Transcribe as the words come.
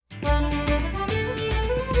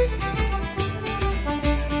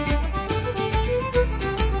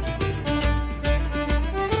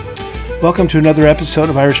Welcome to another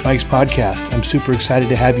episode of Irish Mike's podcast. I'm super excited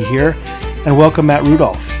to have you here, and welcome Matt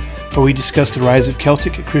Rudolph, where we discuss the rise of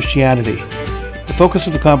Celtic Christianity. The focus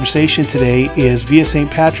of the conversation today is via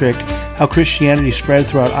St. Patrick, how Christianity spread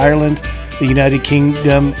throughout Ireland, the United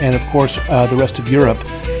Kingdom, and of course the rest of Europe.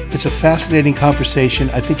 It's a fascinating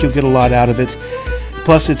conversation. I think you'll get a lot out of it.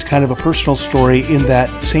 Plus, it's kind of a personal story in that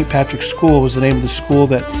St. Patrick's School was the name of the school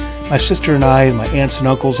that my sister and I, and my aunts and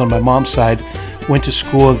uncles on my mom's side, went to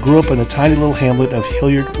school and grew up in the tiny little hamlet of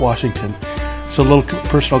Hilliard, Washington. So a little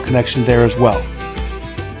personal connection there as well.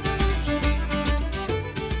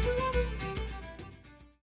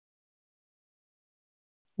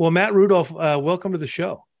 Well, Matt Rudolph, welcome to the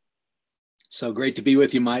show. So great to be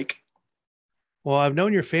with you, Mike. Well, I've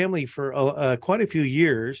known your family for quite a few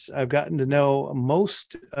years. I've gotten to know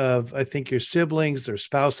most of, I think, your siblings, their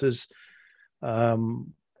spouses,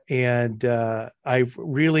 and I've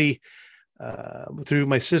really, through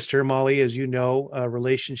my sister, Molly, as you know, a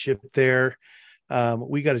relationship there.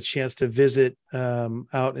 We got a chance to visit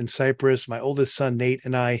out in Cyprus, my oldest son, Nate,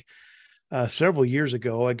 and I, several years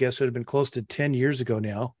ago. I guess it had been close to 10 years ago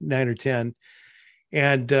now, 9 or 10.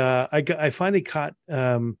 And I finally caught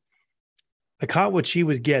what she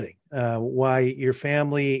was getting, why your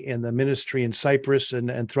family and the ministry in Cyprus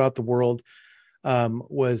and throughout the world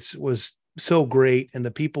was so great, and the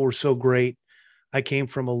people were so great. I came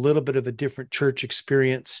from a little bit of a different church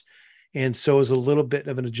experience, and so it was a little bit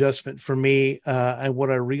of an adjustment for me. And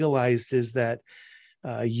what I realized is that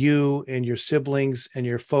you and your siblings and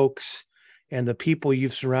your folks and the people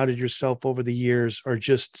you've surrounded yourself over the years are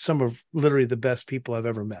just some of literally the best people I've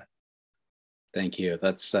ever met. Thank you.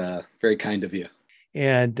 That's very kind of you.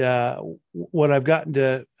 And what I've gotten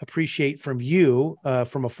to appreciate from you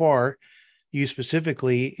from afar, you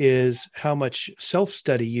specifically, is how much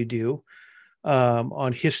self-study you do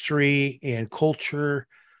on history and culture.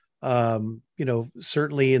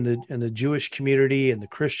 Certainly in the Jewish community and the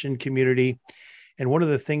Christian community. And one of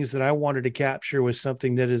the things that I wanted to capture was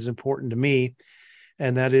something that is important to me,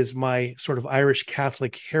 and that is my sort of Irish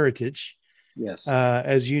Catholic heritage. Yes.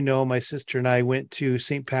 As you know, my sister and I went to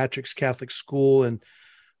St. Patrick's Catholic School in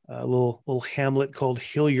a little hamlet called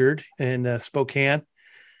Hilliard in Spokane.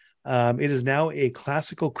 It is now a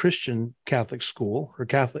classical Christian Catholic school, or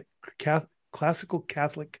classical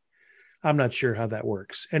Catholic. I'm not sure how that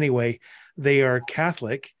works. Anyway, they are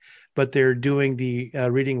Catholic, but they're doing the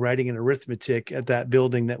reading, writing, and arithmetic at that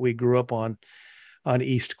building that we grew up on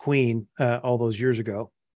East Queen all those years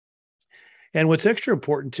ago. And what's extra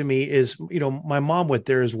important to me is, my mom went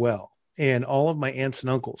there as well. And all of my aunts and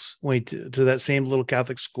uncles went to that same little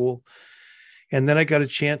Catholic school. And then I got a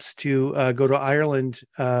chance to go to Ireland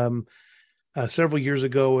several years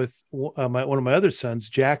ago with one of my other sons,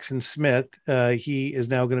 Jackson Smith. He is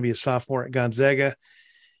now going to be a sophomore at Gonzaga.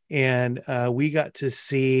 And we got to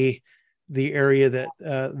see the area that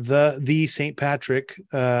the St. Patrick,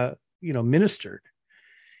 ministered,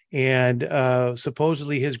 and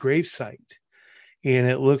supposedly his gravesite. And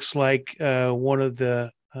it looks like one of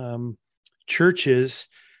the churches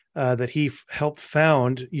that he helped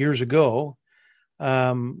found years ago.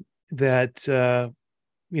 I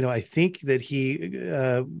think that he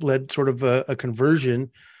led sort of a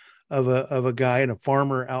conversion of a guy and a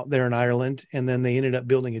farmer out there in Ireland, and then they ended up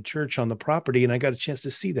building a church on the property. And I got a chance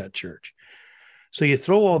to see that church. So you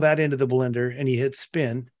throw all that into the blender and you hit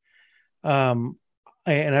spin.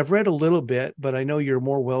 And I've read a little bit, but I know you're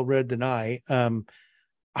more well-read than I.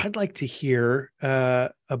 I'd like to hear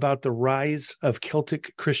about the rise of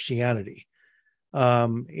Celtic Christianity,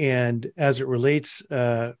 and as it relates,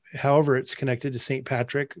 however it's connected to St.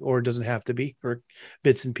 Patrick, or it doesn't have to be, or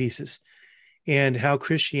bits and pieces, and how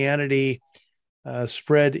Christianity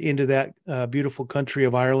spread into that beautiful country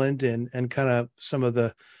of Ireland, and kind of some of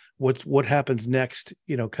the what happens next,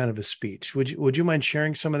 kind of a speech. Would you mind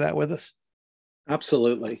sharing some of that with us?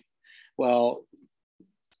 Absolutely. Well,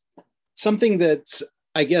 something that's,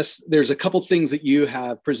 I guess there's a couple things that you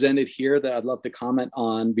have presented here that I'd love to comment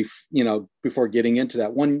on, before getting into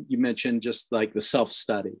that. One, you mentioned just like the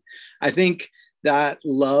self-study. I think that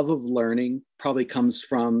love of learning probably comes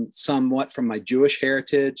somewhat from my Jewish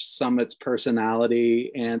heritage, some it's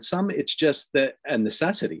personality, and some it's just a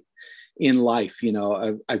necessity in life.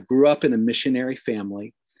 I grew up in a missionary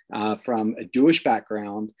family from a Jewish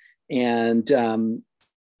background. And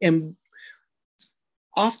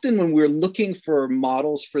often when we're looking for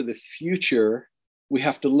models for the future, we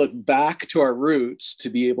have to look back to our roots to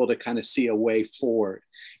be able to kind of see a way forward.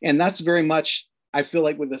 And that's very much, I feel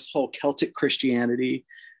like, with this whole Celtic Christianity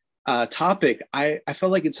topic, I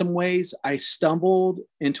felt like in some ways I stumbled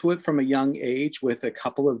into it from a young age with a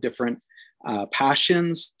couple of different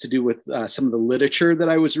passions to do with some of the literature that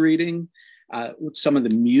I was reading, with some of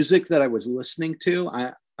the music that I was listening to.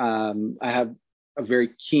 I have a very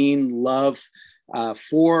keen love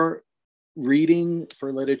for reading,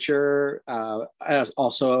 for literature. As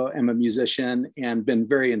also am a musician and been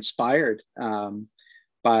very inspired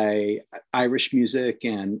by Irish music,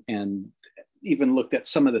 and even looked at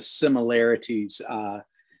some of the similarities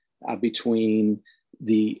between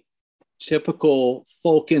the typical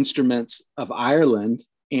folk instruments of Ireland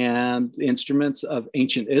and the instruments of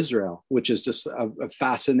ancient Israel, which is just a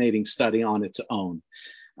fascinating study on its own.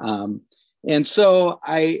 And so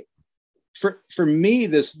for me,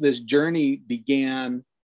 this journey began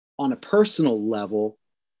on a personal level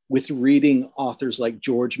with reading authors like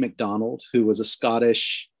George MacDonald, who was a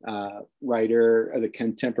Scottish writer, the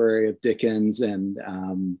contemporary of Dickens, and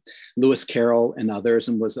Lewis Carroll and others,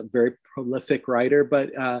 and was a very prolific writer,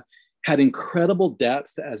 but had incredible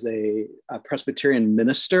depth as a Presbyterian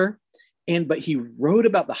minister. But he wrote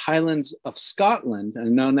about the Highlands of Scotland.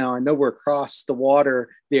 And I know we're across the water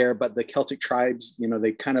there, but the Celtic tribes,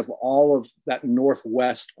 they kind of, all of that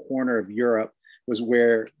northwest corner of Europe was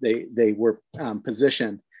where they were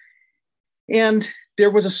positioned. And there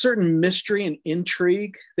was a certain mystery and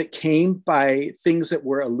intrigue that came by things that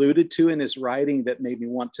were alluded to in his writing that made me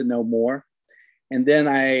want to know more. And then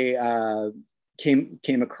I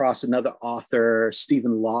came across another author,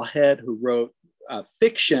 Stephen Lawhead, who wrote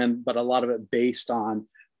fiction, but a lot of it based on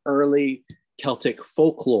early Celtic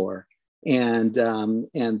folklore. And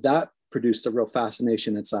that produced a real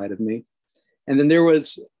fascination inside of me. And then there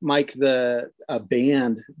was Mike, a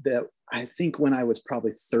band that I think when I was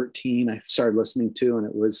probably 13, I started listening to, and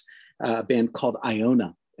it was a band called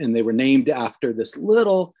Iona. And they were named after this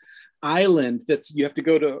little island you have to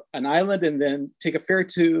go to an island and then take a ferry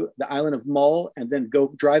to the island of Mull, and then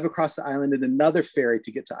go drive across the island in another ferry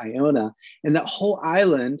to get to Iona. And that whole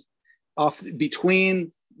island off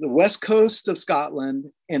between the west coast of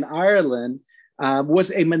Scotland and Ireland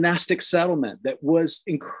was a monastic settlement that was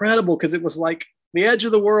incredible, because it was like the edge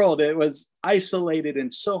of the world. It was isolated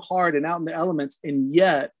and so hard and out in the elements. And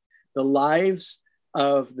yet the lives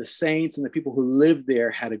of the saints and the people who lived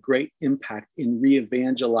there had a great impact in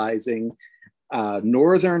re-evangelizing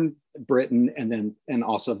northern Britain, and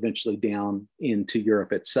also eventually down into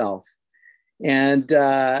Europe itself. And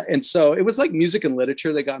so it was like music and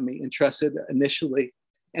literature that got me interested initially.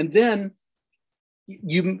 And then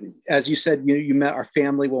as you said, you met our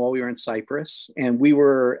family while we were in Cyprus, and we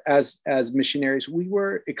were, as missionaries, we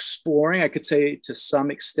were exploring, I could say to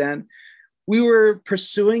some extent, we were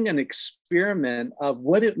pursuing an experiment of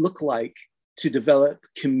what it looked like to develop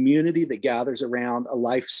community that gathers around a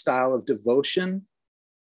lifestyle of devotion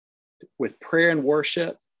with prayer and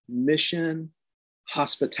worship, mission,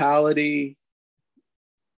 hospitality,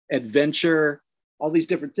 adventure, all these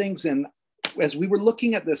different things. And as we were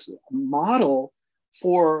looking at this model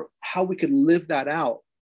for how we could live that out,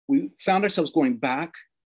 we found ourselves going back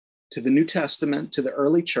to the New Testament, to the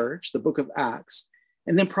early church, the book of Acts.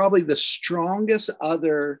 And then probably the strongest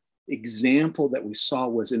other example that we saw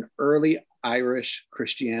was in early Irish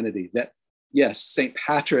Christianity, that, yes, St.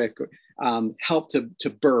 Patrick helped to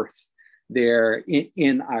birth there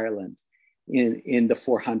in Ireland in the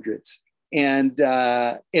 400s.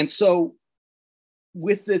 And so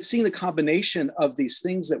with seeing the combination of these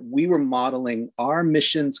things that we were modeling our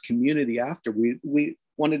missions community after, we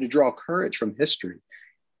wanted to draw courage from history.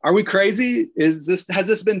 Are we crazy? Has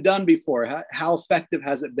this been done before? How effective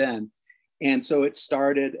has it been? And so it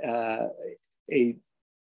started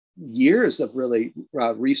years of really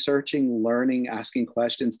researching, learning, asking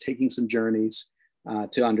questions, taking some journeys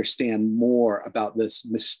to understand more about this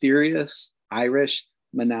mysterious Irish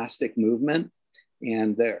monastic movement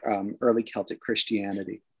and the early Celtic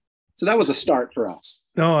Christianity. So that was a start for us.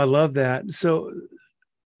 No, I love that. So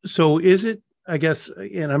is it, I guess,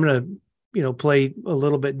 and I'm going to, play a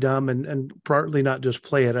little bit dumb and partly not just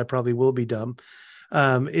play it, I probably will be dumb,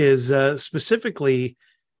 is specifically,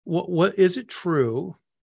 what is it true?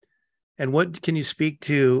 And what can you speak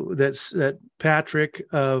to that Patrick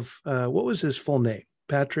of, what was his full name?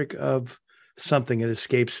 Patrick of something, it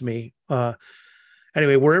escapes me.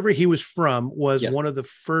 Anyway, wherever he was from was one of the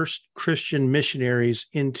first Christian missionaries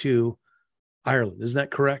into Ireland. Isn't that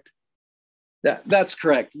correct? That's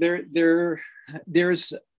correct.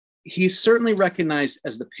 There's he's certainly recognized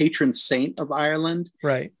as the patron saint of Ireland,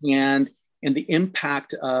 right? And the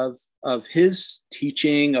impact of his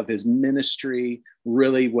teaching, of his ministry,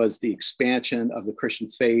 really was the expansion of the Christian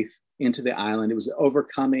faith into the island. It was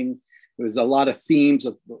overcoming. It was a lot of themes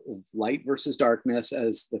of light versus darkness,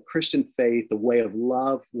 as the Christian faith, the way of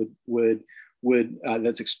love, would would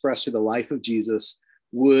that's expressed through the life of Jesus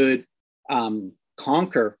would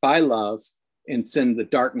conquer by love and send the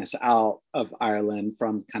darkness out of Ireland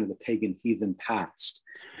from kind of the pagan heathen past.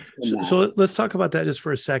 So let's talk about that just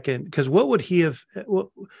for a second, because what would he have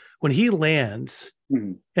when he lands?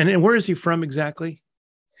 Mm-hmm. And where is he from exactly?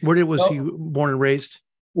 Where was he born and raised?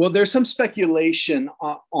 Well, there's some speculation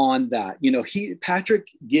on that. You know, Patrick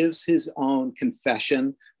gives his own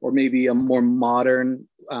confession, or maybe a more modern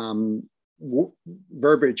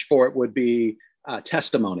verbiage for it would be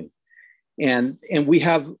testimony. And we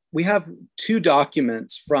have two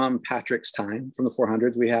documents from Patrick's time, from the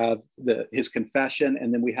 400s. We have his confession,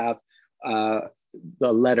 and then we have the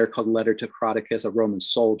letter called Letter to Crodicus, a Roman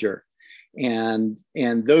soldier. And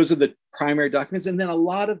those are the primary documents. And then a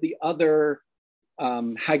lot of the other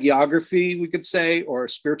hagiography, we could say, or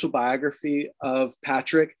spiritual biography of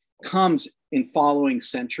Patrick comes in following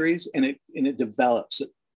centuries, and it develops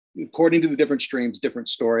according to the different streams, different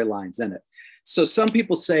storylines in it. So some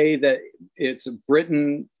people say that it's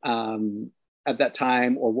Britain at that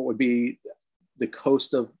time, or what would be the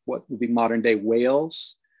coast of what would be modern day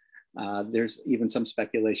Wales. There's even some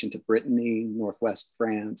speculation to Brittany, Northwest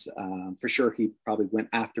France. For sure, he probably went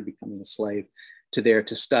after becoming a slave to there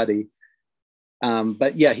to study.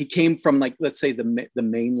 But yeah, he came from, like, let's say the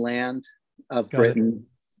mainland of Britain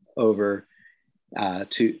over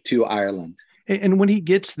to Ireland. And when he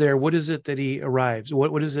gets there, what is it that he arrives?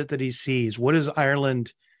 What is it that he sees? What is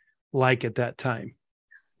Ireland like at that time?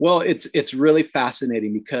 Well, it's really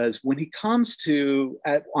fascinating, because when he comes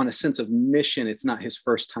on a sense of mission, it's not his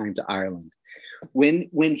first time to Ireland.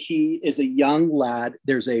 When he is a young lad,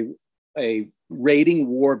 there's a raiding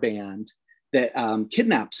war band that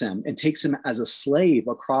kidnaps him and takes him as a slave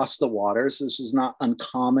across the waters. This is not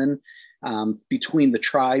uncommon between the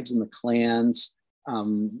tribes and the clans,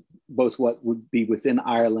 both what would be within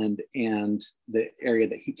Ireland and the area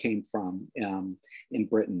that he came from in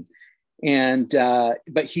Britain.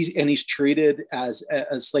 But he's treated as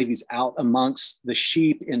a slave. He's out amongst the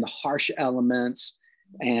sheep in the harsh elements,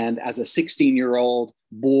 and as a 16-year-old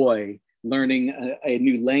boy learning a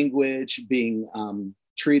new language, being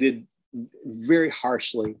treated very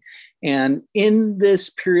harshly. And in this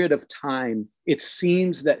period of time, it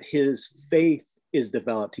seems that his faith is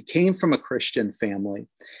developed. He came from a Christian family,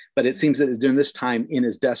 but it seems that during this time, in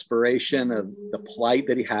his desperation of the plight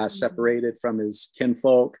that he has, separated from his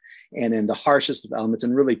kinfolk and in the harshest of elements,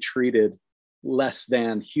 and really treated less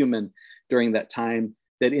than human during that time,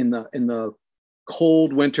 that in the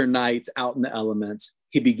cold winter nights out in the elements,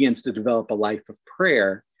 he begins to develop a life of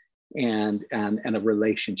prayer and a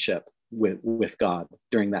relationship with God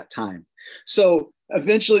during that time. So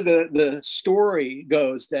eventually the story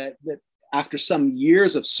goes that after some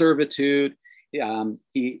years of servitude,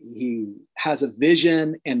 he has a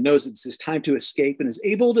vision and knows it's his time to escape, and is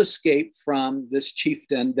able to escape from this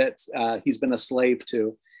chieftain that he's been a slave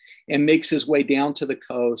to, and makes his way down to the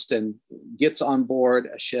coast and gets on board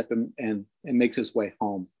a ship and makes his way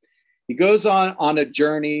home. He goes on a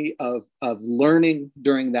journey of learning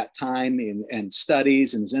during that time and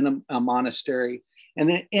studies, and is in a monastery, and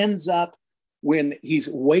then ends up when he's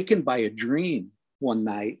awakened by a dream one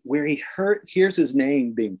night where he hears his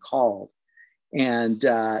name being called. And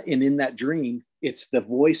in that dream, it's the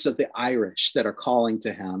voice of the Irish that are calling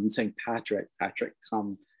to him and saying, Patrick,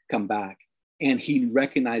 come back. And he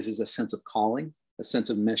recognizes a sense of calling, a sense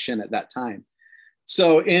of mission at that time.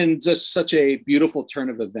 So in just such a beautiful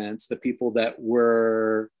turn of events, the people that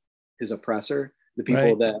were his oppressor, the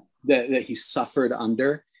people that he suffered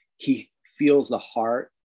under, he feels the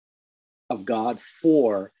heart of God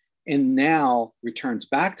for, and now returns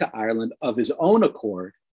back to Ireland of his own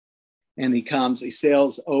accord. And he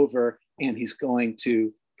sails over, and he's going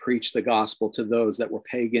to preach the gospel to those that were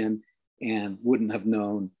pagan and wouldn't have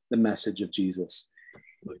known the message of Jesus.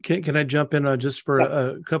 Can I jump in just for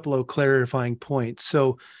a couple of clarifying points?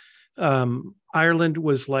 So Ireland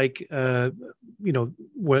was like,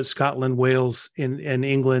 what Scotland, Wales, and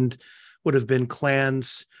England would have been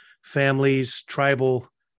clans, families, tribal,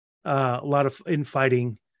 a lot of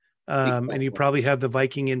infighting. And you probably have the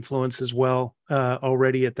Viking influence as well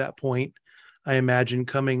already at that point, I imagine,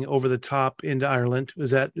 coming over the top into Ireland.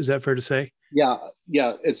 Is that fair to say? Yeah.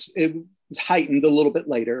 It was heightened a little bit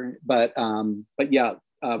later, but yeah.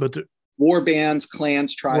 War bands,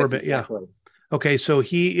 clans, tribes. Exactly. Yeah. Okay, so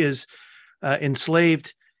he is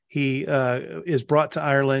enslaved. He is brought to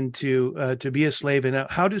Ireland to be a slave. And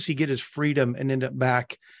how does he get his freedom and end up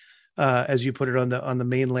back, as you put it, on the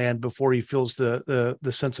mainland before he feels the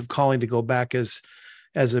sense of calling to go back as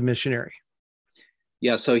a missionary?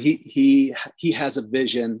 Yeah, so he has a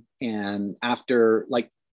vision, and after,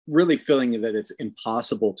 like really feeling that it's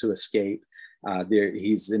impossible to escape.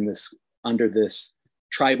 He's under this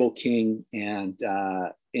tribal king, and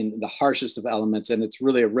in the harshest of elements, and it's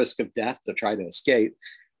really a risk of death to try to escape.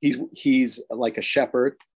 He's like a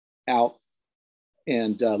shepherd out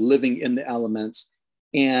and living in the elements,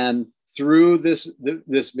 and through this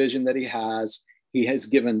vision that he has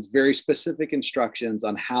given very specific instructions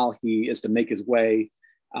on how he is to make his way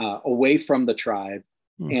away from the tribe,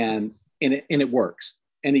 and it works.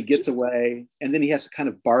 And he gets away, and then he has to kind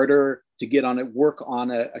of barter to get on it, work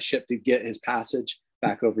on a ship to get his passage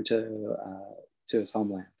back over to his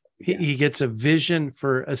homeland. He gets a vision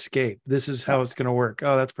for escape. This is how it's going to work.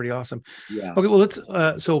 Oh, that's pretty awesome. Yeah. Okay, well, let's.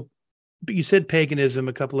 So you said paganism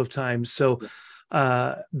a couple of times. So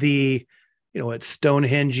the it's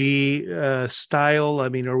Stonehenge style. I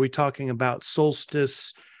mean, are we talking about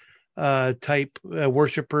solstice type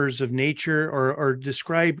worshipers of nature, or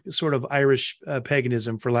describe sort of Irish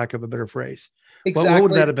paganism, for lack of a better phrase? Exactly. What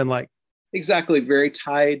would that have been like? Exactly. Very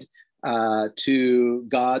tied to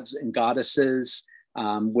gods and goddesses,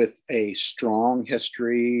 with a strong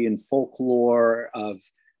history and folklore of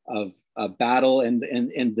battle and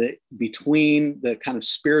the between the kind of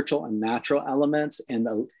spiritual and natural elements, and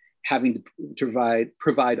having to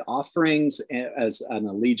provide offerings as an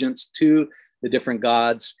allegiance to the different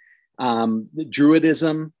gods. The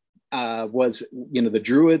Druidism was, the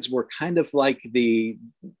Druids were kind of like they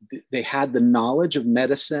had the knowledge of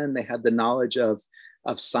medicine, they had the knowledge of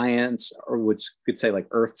science, or could say like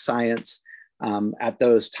earth science. At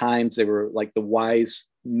those times, they were like the wise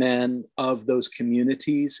men of those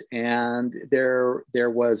communities, and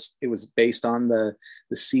it was based on the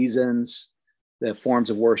seasons, the forms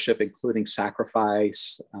of worship, including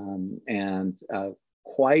sacrifice, and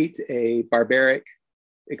quite a barbaric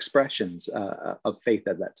expressions of faith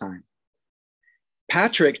at that time.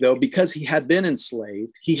 Patrick, though, because he had been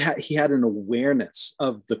enslaved, he had an awareness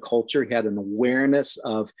of the culture, he had an awareness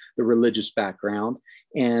of the religious background,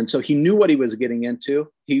 and so he knew what he was getting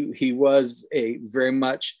into. He was a very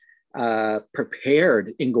much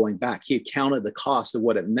prepared in going back. He counted the cost of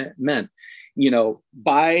what it meant.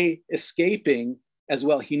 By escaping as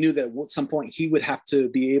well, he knew that at some point he would have to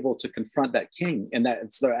be able to confront that king, and that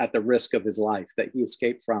it's at the risk of his life that he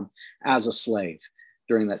escaped from as a slave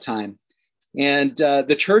during that time. And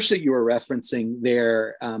the church that you were referencing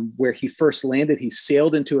there, where he first landed, he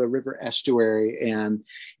sailed into a river estuary, and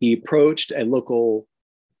he approached a local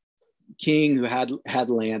king who had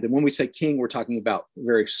land. And when we say king, we're talking about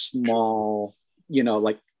very small,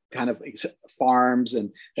 like kind of farms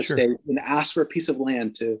and estates, and asked for a piece of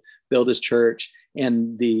land to build his church.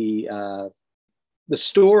 And the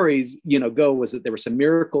stories, go was that there were some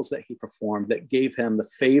miracles that he performed that gave him the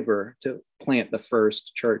favor to plant the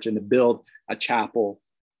first church and to build a chapel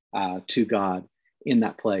to God in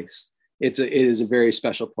that place. It is a very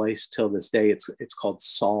special place till this day. It's called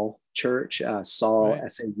Saul Church. Saul,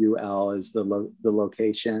 right. Saul is the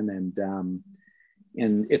location, and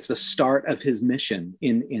it's the start of his mission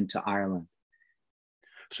into Ireland.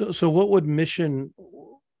 So what would mission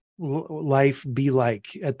life be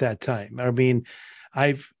like at that time? I mean,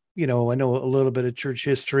 I know a little bit of church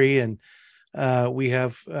history, and we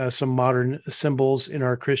have some modern symbols in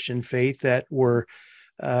our Christian faith that were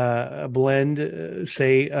a blend,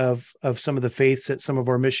 say, of some of the faiths that some of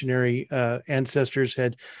our missionary ancestors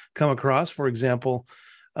had come across. For example,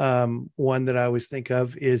 one that I always think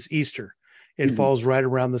of is Easter. It falls right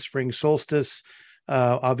around the spring solstice.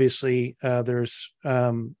 Obviously, there's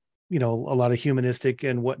a lot of humanistic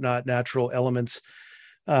and whatnot natural elements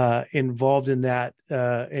involved in that.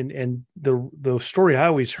 And the story I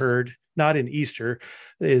always heard, not in Easter,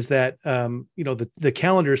 is that the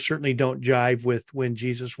calendars certainly don't jive with when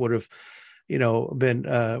Jesus would have been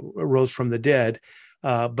rose from the dead,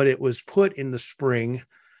 but it was put in the spring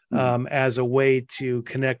as a way to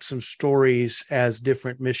connect some stories as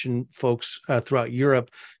different mission folks throughout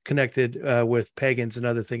Europe connected with pagans and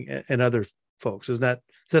other folks. Does that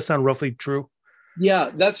sound roughly true?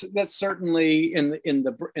 Yeah, that's certainly in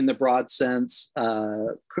the broad sense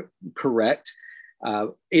correct.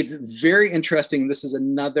 It's very interesting. This is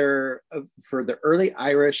another for the early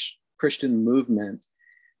Irish Christian movement.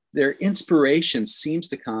 Their inspiration seems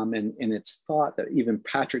to come, and it's thought that even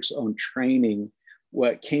Patrick's own training,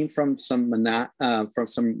 what came from some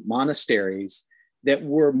monasteries that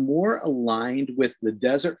were more aligned with the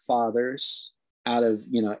Desert Fathers out of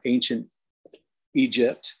ancient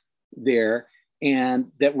Egypt there,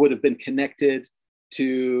 and that would have been connected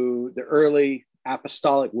to the early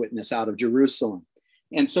apostolic witness out of Jerusalem.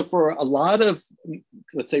 And so for a lot of,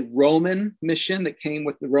 let's say, Roman mission that came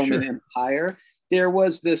with the Roman Empire, there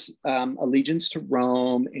was this allegiance to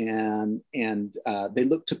Rome, and they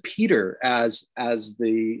looked to Peter as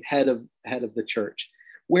the head of the church.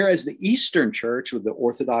 Whereas the Eastern Church, with the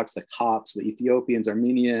Orthodox, the Copts, the Ethiopians,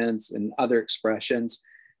 Armenians, and other expressions,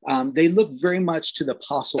 they looked very much to the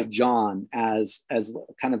Apostle John as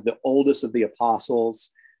kind of the oldest of the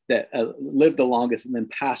apostles that lived the longest, and then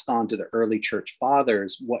passed on to the early church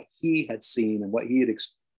fathers what he had seen and what he had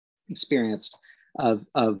experienced of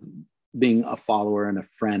being a follower and a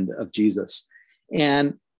friend of Jesus.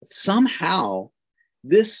 And somehow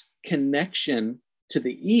this connection to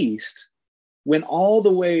the East went all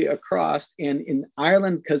the way across, and in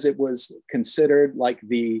Ireland, because it was considered like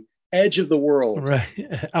the edge of the world,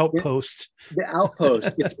 right? Outpost. The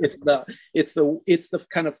outpost. It's the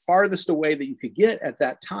kind of farthest away that you could get at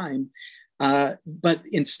that time. But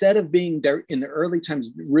instead of being there in the early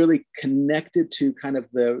times really connected to kind of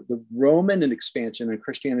the Roman expansion and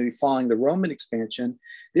Christianity following the Roman expansion,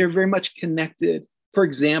 they're very much connected. For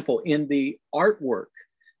example, in the artwork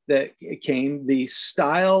that came, the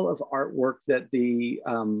style of artwork that the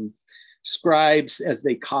scribes, as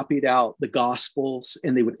they copied out the Gospels,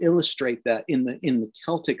 and they would illustrate that in the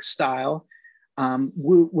Celtic style,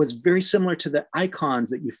 was very similar to the icons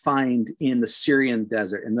that you find in the Syrian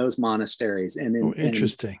desert, in those monasteries, and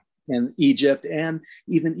in Egypt and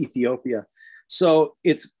even Ethiopia. So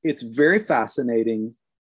it's very fascinating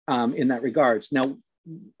in that regards. Now,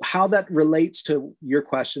 how that relates to your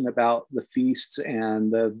question about the feasts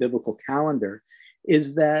and the biblical calendar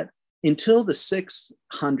is that until the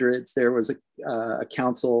 600s, there was a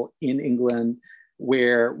council in England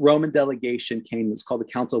where Roman delegation came. It's called the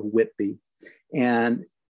Council of Whitby. And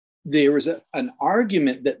there was an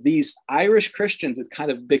argument that these Irish Christians had kind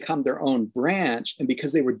of become their own branch. And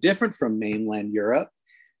because they were different from mainland Europe,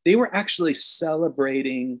 they were actually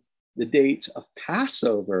celebrating the dates of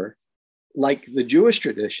Passover like the Jewish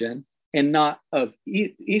tradition, and not of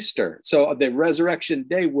Easter. So the resurrection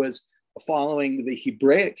day was following the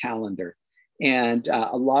Hebraic calendar. And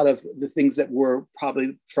a lot of the things that were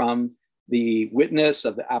probably from the witness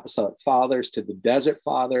of the Apostolic Fathers to the Desert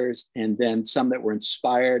Fathers, and then some that were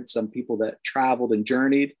inspired, some people that traveled and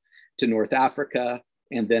journeyed to North Africa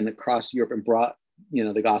and then across Europe and brought,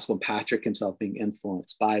 the gospel, and Patrick himself being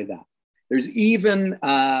influenced by that. There's even,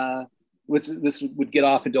 this would get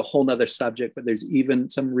off into a whole nother subject, but there's even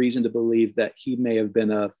some reason to believe that he may have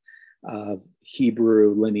been of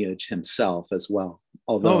Hebrew lineage himself as well.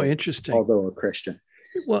 Although a Christian.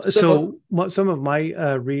 Well, so some of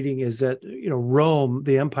my reading is that, Rome,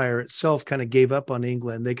 the empire itself, kind of gave up on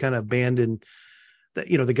England. They kind of abandoned that,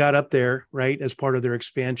 they got up there, right, as part of their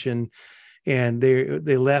expansion, and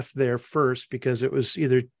they left there first because it was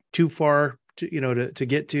either too far to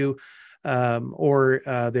get to, or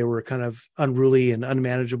they were kind of unruly and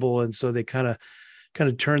unmanageable, and so they kind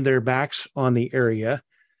of turned their backs on the area,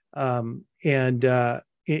 and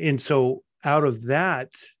so out of that,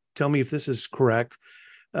 tell me if this is correct.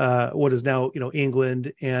 What is now,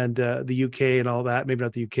 England and the UK and all that, maybe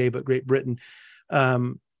not the UK, but Great Britain. A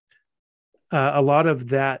lot of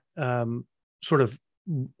that sort of,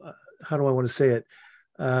 how do I want to say it,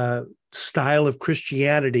 style of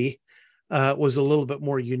Christianity was a little bit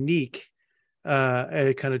more unique,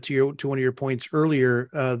 kind of to one of your points earlier,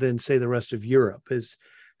 than, say, the rest of Europe. Does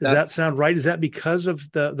that sound right? Is that because of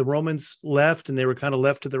the Romans left and they were kind of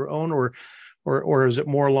left to their own, or is it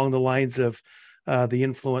more along the lines of the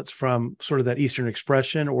influence from sort of that Eastern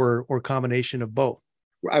expression, or combination of both?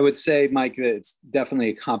 I would say, Mike, that it's definitely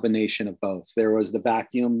a combination of both. There was the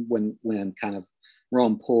vacuum when kind of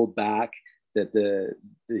Rome pulled back, that the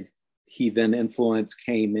heathen influence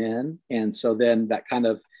came in. And so then that kind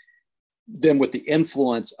of, then with the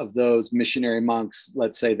influence of those missionary monks,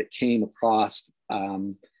 let's say, that came across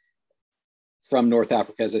from North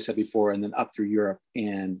Africa, as I said before, and then up through Europe,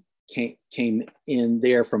 and came in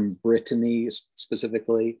there from Brittany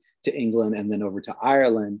specifically to England and then over to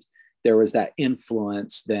Ireland, there was that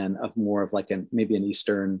influence then of more of like maybe an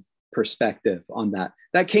Eastern perspective on that.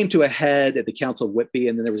 That came to a head at the Council of Whitby,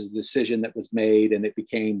 and then there was a decision that was made, and it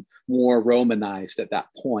became more Romanized at that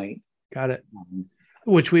point. Got it.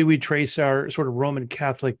 Which we trace our sort of Roman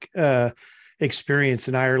Catholic experience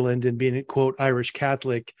in Ireland, and being, quote, Irish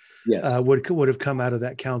Catholic, yes, would have come out of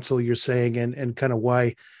that council, you're saying, and kind of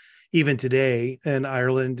why even today in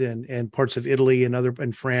Ireland and parts of Italy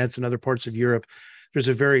and France and other parts of Europe, there's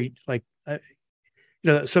a very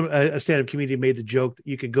a stand-up comedian made the joke that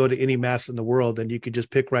you could go to any mass in the world and you could just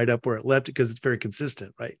pick right up where it left, because it's very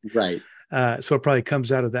consistent, right? Right. So it probably comes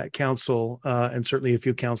out of that council, and certainly a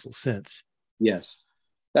few councils since. Yes,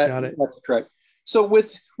 got it. That's correct. So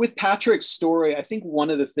with Patrick's story, I think one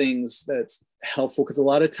of the things that's helpful, because a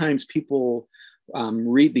lot of times people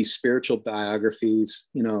read these spiritual biographies,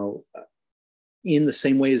 in the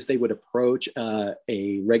same way as they would approach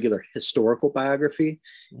a regular historical biography,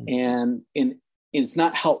 and it's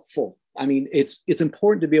not helpful. I mean, it's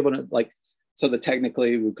important to be able to, like, so that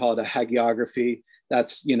technically we call it a hagiography.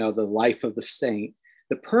 That's the life of the saint.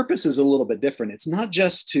 The purpose is a little bit different. It's not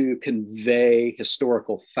just to convey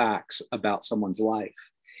historical facts about someone's life.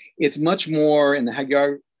 It's much more, in the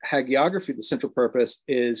hagiography, the central purpose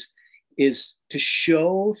is to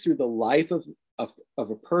show through the life of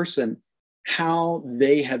a person how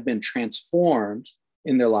they have been transformed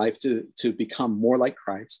in their life to become more like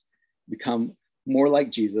Christ, become more like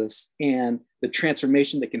Jesus, and the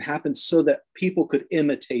transformation that can happen so that people could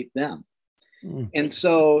imitate them. And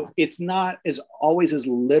so it's not always as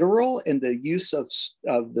literal, in the use of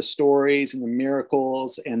the stories and the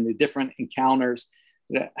miracles and the different encounters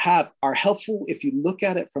that are helpful if you look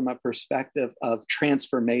at it from a perspective of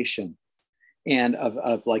transformation and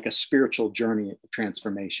of like a spiritual journey of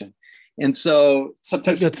transformation. And so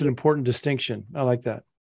sometimes that's an important distinction. I like that.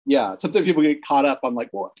 Yeah. Sometimes people get caught up on,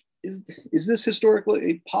 like, well, is this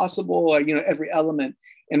historically possible? Every element.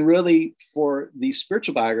 And really, for these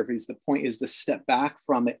spiritual biographies, the point is to step back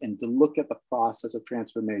from it and to look at the process of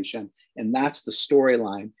transformation. And that's the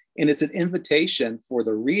storyline. And it's an invitation for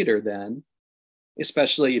the reader then,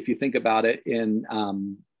 especially if you think about it in,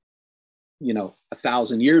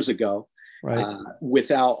 1,000 years ago, right,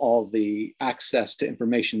 without all the access to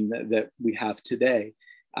information that we have today.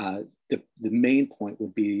 The main point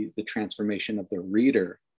would be the transformation of the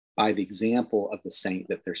reader by the example of the saint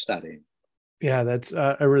that they're studying. Yeah, that's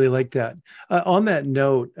I really like that. On that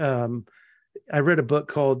note, I read a book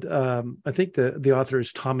called I think the author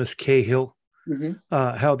is Thomas Cahill,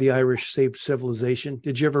 How the Irish Saved Civilization.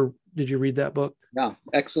 Did you read that book? Yeah,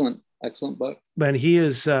 excellent book. And he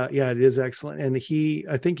is it is excellent. And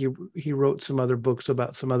I think he wrote some other books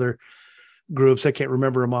about some other groups. I can't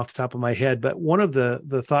remember them off the top of my head, but one of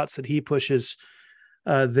the thoughts that he pushes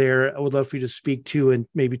there, I would love for you to speak to and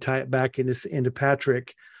maybe tie it back into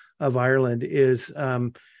Patrick of Ireland, is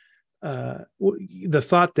the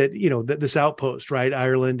thought that that this outpost, right,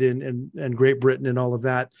 Ireland and Great Britain and all of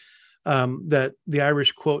that, that the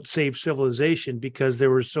Irish, quote, saved civilization because they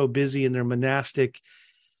were so busy in their monastic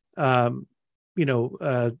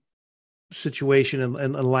situation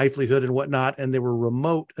and livelihood and whatnot, and they were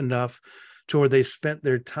remote enough to where they spent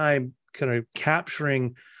their time kind of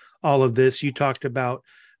capturing all of this. You talked about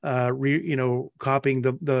copying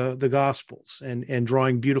the Gospels and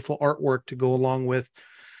drawing beautiful artwork to go along with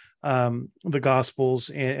the Gospels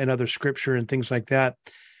and other scripture and things like that.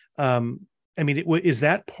 Is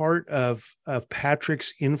that part of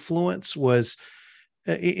Patrick's influence? Was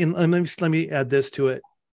let me add this to it.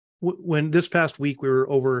 When this past week we were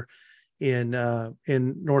over in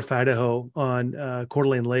North Idaho on Coeur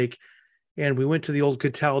d'Alene Lake, and we went to the old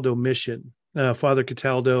Cataldo mission, Father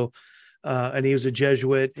Cataldo. And he was a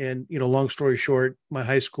Jesuit, and long story short, my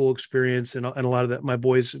high school experience and a lot of that, my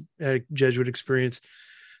boys had Jesuit experience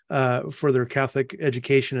for their Catholic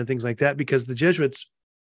education and things like that, because the Jesuits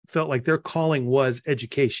felt like their calling was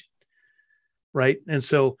education, right? And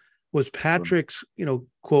so was Patrick's,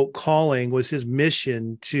 quote, calling, was his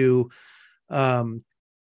mission to, to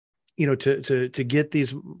get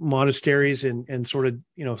these monasteries and sort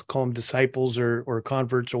of, call them disciples or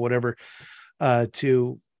converts or whatever,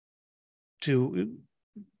 to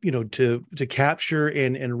capture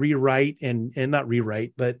and rewrite and not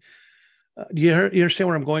rewrite, but you understand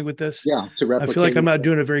where I'm going with this? Yeah, to replicate. I feel like I'm not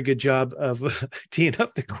doing a very good job of teeing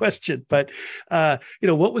up the question, but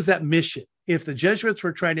what was that mission? If the Jesuits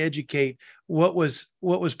were trying to educate, what was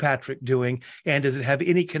Patrick doing, and does it have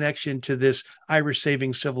any connection to this Irish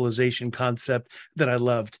saving civilization concept that I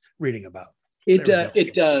loved reading about?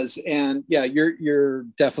 It does, and yeah, you're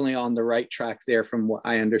definitely on the right track there, from what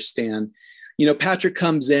I understand. Patrick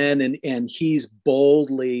comes in and he's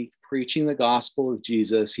boldly preaching the gospel of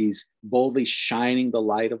Jesus. He's boldly shining the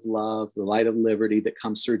light of love, the light of liberty that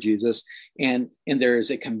comes through Jesus, and there is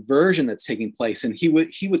a conversion that's taking place. And he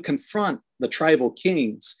would confront the tribal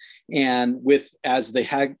kings, and as the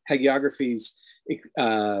hagiographies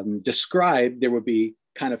describe, there would be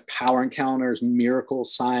kind of power encounters,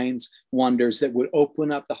 miracles, signs, wonders that would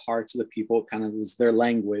open up the hearts of the people, kind of as their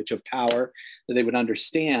language of power that they would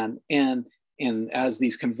understand. And as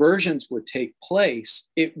these conversions would take place,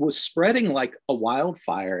 it was spreading like a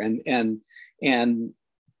wildfire. And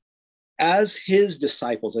as his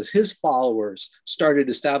disciples, as his followers started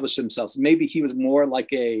to establish themselves, maybe he was more like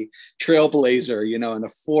a trailblazer, and a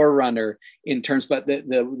forerunner in terms, but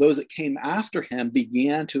those that came after him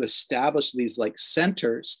began to establish these like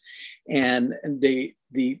centers. And the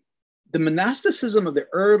monasticism of the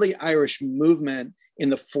early Irish movement in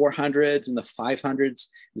the 400s and the 500s,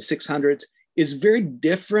 the 600s is very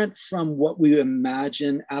different from what we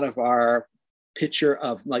imagine out of our picture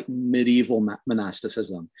of like medieval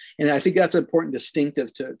monasticism. And I think that's an important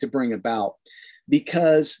distinctive to bring about,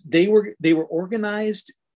 because they were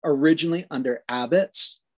organized originally under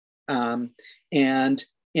abbots, and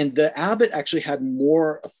the abbot actually had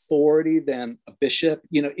more authority than a bishop.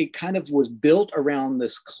 It kind of was built around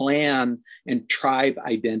this clan and tribe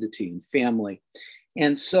identity and family.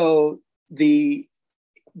 And so the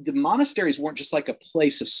monasteries weren't just like a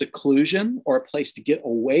place of seclusion or a place to get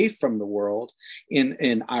away from the world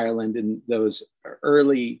in Ireland in those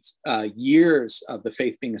early years of the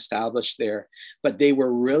faith being established there, but they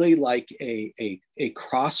were really like a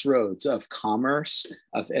crossroads of commerce,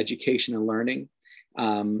 of education and learning.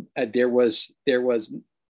 There was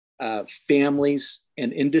families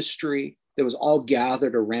and industry that was all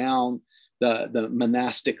gathered around the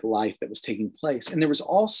monastic life that was taking place. And they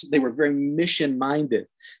were very mission minded.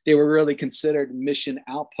 They were really considered mission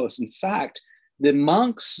outposts. In fact, the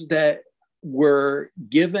monks that were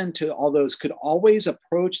given to all those could always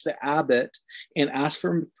approach the abbot and ask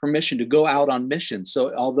for permission to go out on mission.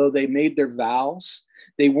 So although they made their vows,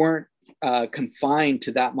 they weren't confined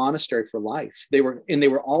to that monastery for life. They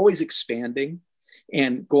were always expanding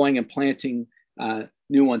and going and planting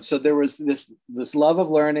new ones. So there was this love of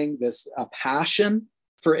learning, this passion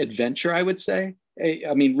for adventure, I would say.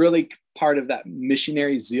 I mean, really part of that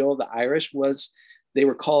missionary zeal of the Irish was they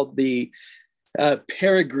were called the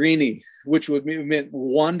peregrini, which would meant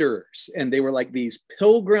wanderers. And they were like these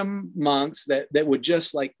pilgrim monks that would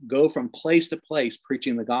just like go from place to place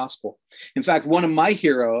preaching the gospel. In fact, one of my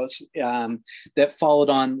heroes that followed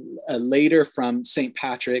on later from St.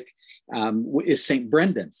 Patrick is St.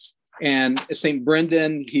 Brendan. And St.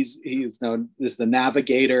 Brendan, he's known as the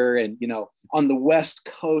navigator, and on the west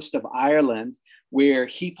coast of Ireland, where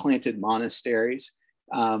he planted monasteries,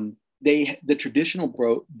 the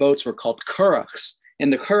traditional boats were called curraghs,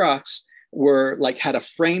 and the curraghs were like had a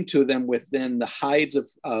frame to them within the hides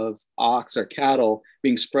of ox or cattle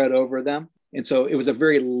being spread over them. And so it was a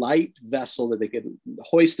very light vessel that they could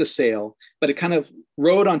hoist a sail, but it kind of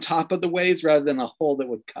rode on top of the waves rather than a hull that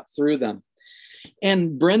would cut through them.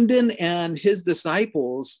 And Brendan and his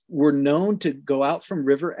disciples were known to go out from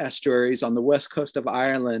river estuaries on the west coast of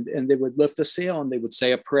Ireland, and they would lift a sail and they would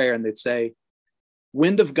say a prayer, and they'd say,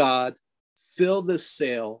 "Wind of God, fill this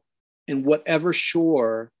sail, and whatever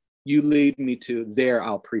shore you lead me to, there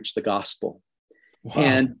I'll preach the gospel." Wow.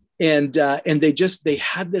 And they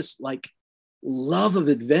had this like love of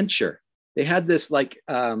adventure. They had this like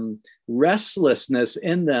restlessness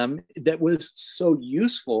in them that was so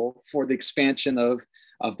useful for the expansion of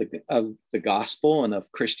the gospel and of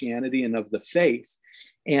Christianity and of the faith.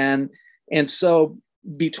 And so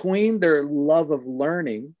between their love of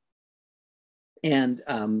learning and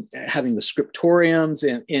having the scriptoriums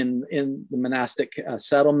in the monastic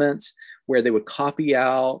settlements, where they would copy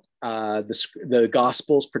out the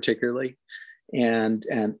gospels particularly, and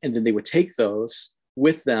then they would take those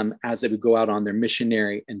with them as they would go out on their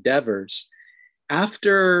missionary endeavors.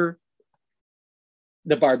 After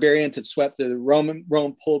the barbarians had swept through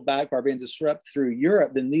Rome pulled back, barbarians had swept through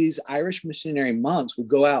Europe, then these Irish missionary monks would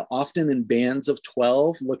go out often in bands of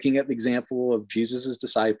 12, looking at the example of Jesus's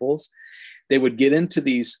disciples. They would get into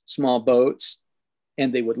these small boats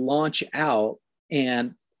and they would launch out,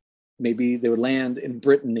 and maybe they would land in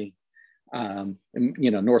Brittany,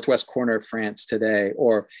 northwest corner of France today,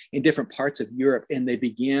 or in different parts of Europe, and they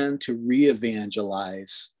began to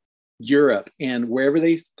re-evangelize Europe. And wherever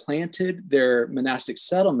they planted their monastic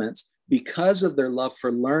settlements, because of their love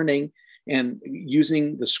for learning and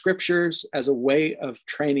using the scriptures as a way of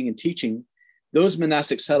training and teaching, those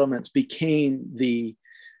monastic settlements became the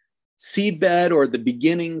seedbed or the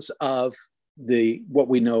beginnings of what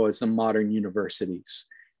we know as the modern universities.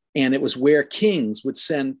 And it was where kings would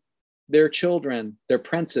send their children, their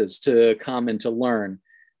princes, to come and to learn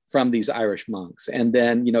from these Irish monks. And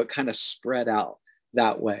then, it kind of spread out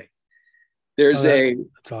that way.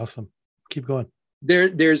 That's awesome. Keep going.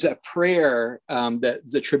 There's a prayer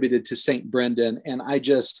that's attributed to St. Brendan. And I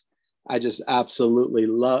just absolutely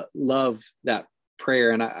love that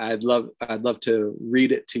prayer. And I'd love to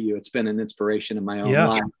read it to you. It's been an inspiration in my own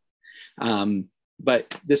life.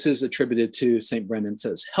 But this is attributed to St. Brendan. It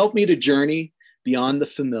says, "Help me to journey beyond the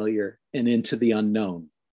familiar and into the unknown.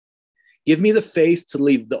 Give me the faith to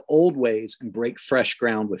leave the old ways and break fresh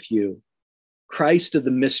ground with you. Christ of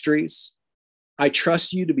the mysteries, I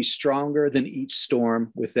trust you to be stronger than each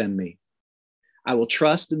storm within me. I will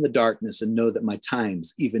trust in the darkness and know that my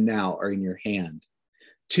times, even now, are in your hand.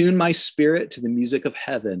 Tune my spirit to the music of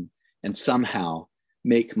heaven and somehow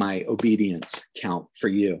make my obedience count for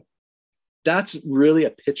you. That's really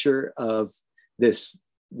a picture of this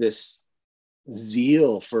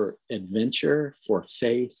zeal for adventure, for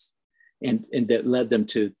faith, and that led them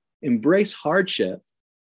to embrace hardship,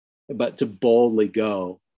 but to boldly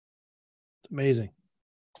go. Amazing.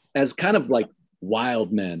 As kind of like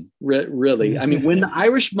wild men, really. I mean, when the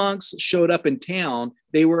Irish monks showed up in town,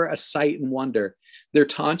 they were a sight and wonder. Their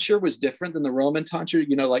tonsure was different than the Roman tonsure,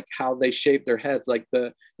 you know, like how they shaved their heads. Like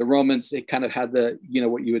the Romans, they kind of had the, you know,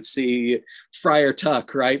 what you would see Friar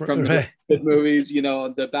Tuck, right? From the movies, you know,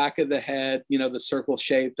 the back of the head, you know, the circle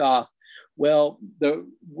shaved off. Well,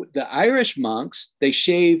 the Irish monks, they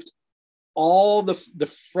shaved all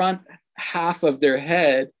the front half of their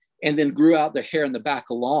head and then grew out their hair in the back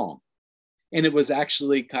along. And it was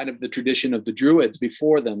actually kind of the tradition of the Druids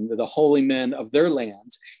before them, the holy men of their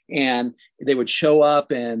lands. And they would show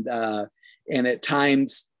up and at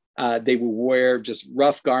times they would wear just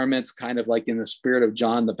rough garments, kind of like in the spirit of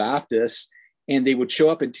John the Baptist. And they would show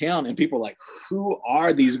up in town and people were like, who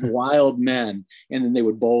are these wild men? And then they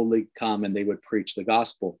would boldly come and they would preach the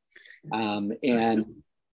gospel, and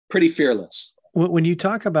pretty fearless. When you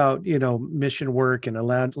talk about, you know, mission work and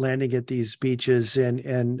landing at these beaches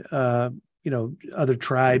and you know, other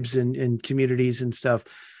tribes and communities and stuff,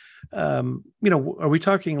 you know, are we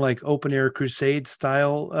talking like open air crusade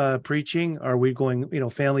style preaching? Are we going, you know,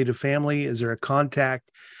 family to family? Is there a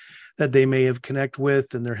contact that they may have connect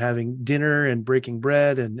with and they're having dinner and breaking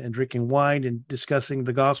bread and drinking wine and discussing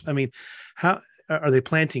the gospel? I mean, how are they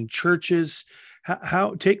planting churches?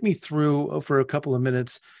 How take me through for a couple of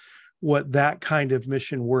minutes what that kind of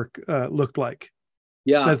mission work looked like,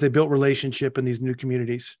 as they built relationship in these new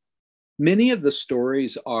communities. Many of the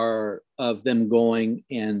stories are of them going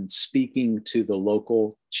and speaking to the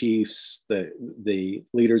local chiefs, the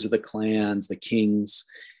leaders of the clans, the kings,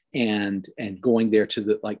 and going there to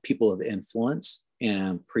the like people of influence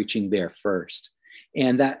and preaching there first.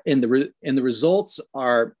 And that and the results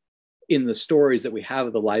are in the stories that we have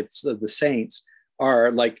of the lives of the saints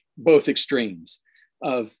are like both extremes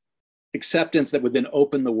of acceptance that would then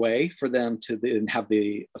open the way for them to then have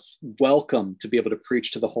the welcome to be able to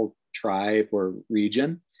preach to the whole tribe or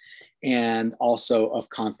region, and also of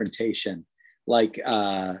confrontation. Like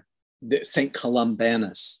St.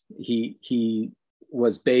 Columbanus, he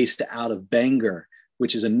was based out of Bangor,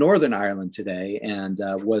 which is in Northern Ireland today, and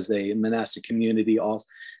was a monastic community also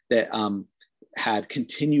that had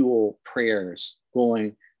continual prayers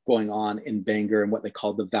going on in Bangor and what they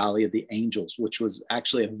called the Valley of the Angels, which was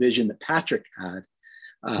actually a vision that Patrick had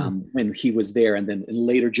when he was there. And then in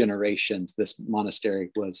later generations, this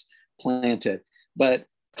monastery was planted. But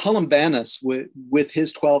Columbanus, with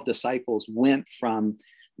his 12 disciples, went from,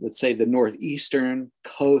 let's say, the northeastern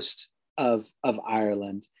coast of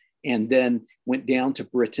Ireland, and then went down to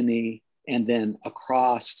Brittany, and then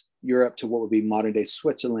across Europe to what would be modern day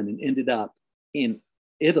Switzerland, and ended up in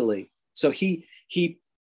Italy. So he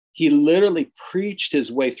literally preached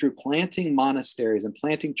his way through planting monasteries and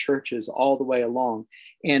planting churches all the way along.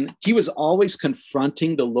 And he was always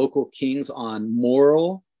confronting the local kings on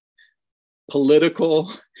moral,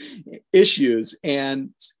 political issues. And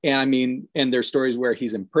I mean, and there's stories where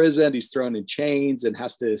he's imprisoned, he's thrown in chains and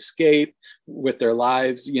has to escape with their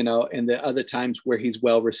lives, you know, and the other times where he's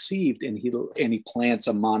well received and he plants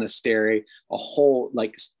a monastery, a whole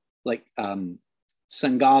like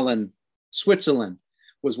St. Gallen, Switzerland,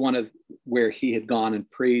 was one of where he had gone and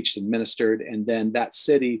preached and ministered. And then that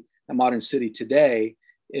city, a modern city today,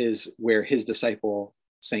 is where his disciple,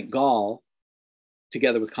 St. Gall,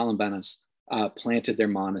 together with Columbanus, planted their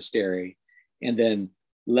monastery, and then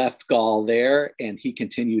left Gaul there. And he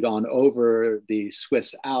continued on over the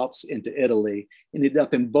Swiss Alps into Italy, ended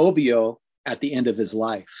up in Bobbio at the end of his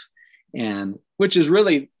life. And which is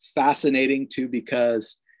really fascinating too,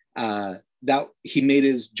 because that he made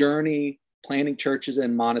his journey planting churches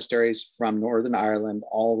and monasteries from Northern Ireland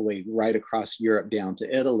all the way right across Europe down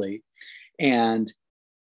to Italy. And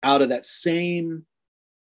out of that same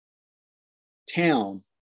town,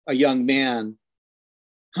 a young man,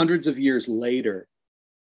 hundreds of years later,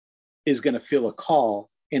 is going to feel a call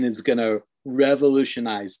and is going to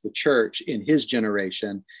revolutionize the church in his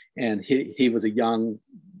generation. And he was a young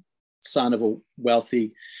son of a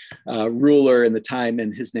wealthy ruler in the time,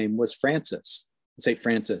 and his name was Francis, St.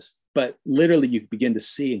 Francis. but literally you begin to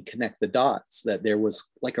see and connect the dots that there was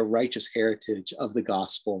like a righteous heritage of the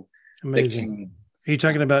gospel. Amazing. Are you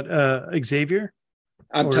talking about Xavier?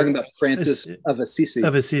 I'm talking about Francis of Assisi.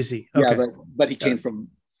 Of Assisi. Okay. Yeah, but he came from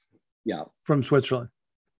Switzerland.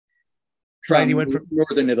 From right, he went from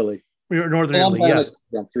northern Italy. Northern Italy, yeah.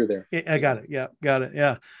 Through there. I got it. Yeah, got it.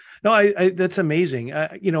 Yeah. No, I that's amazing.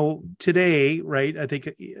 Today, right, I think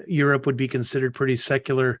Europe would be considered pretty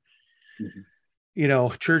secular. Mm-hmm.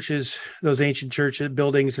 Churches, those ancient church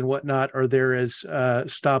buildings and whatnot are there as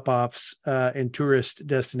stop-offs and tourist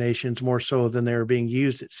destinations more so than they're being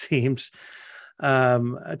used, it seems,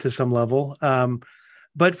 to some level.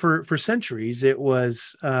 But for centuries, it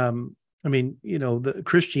was, the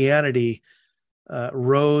Christianity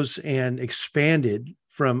rose and expanded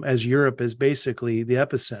from as Europe is basically the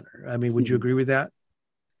epicenter. I mean, would you agree with that?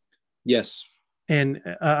 Yes. And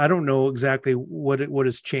I don't know exactly what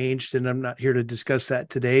has changed, and I'm not here to discuss that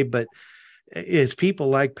today, but it's people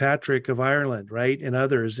like Patrick of Ireland, right, and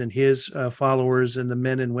others, and his followers and the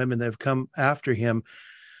men and women that have come after him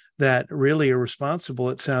that really are responsible,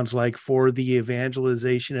 it sounds like, for the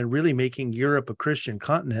evangelization and really making Europe a Christian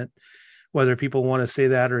continent, whether people want to say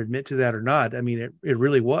that or admit to that or not. I mean, it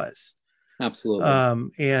really was. Absolutely.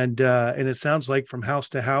 And it sounds like from house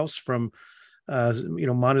to house, from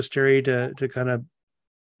monastery to kind of,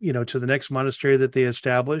 to the next monastery that they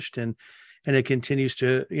established, and it continues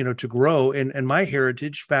to, to grow. And my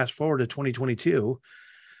heritage, fast forward to 2022,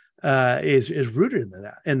 is rooted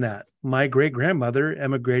in that. My great grandmother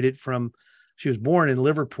emigrated she was born in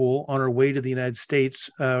Liverpool on her way to the United States.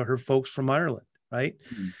 Her folks from Ireland, right?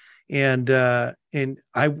 Mm-hmm. And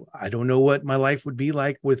I don't know what my life would be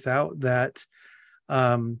like without that,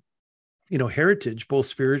 heritage, both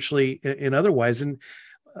spiritually and otherwise. And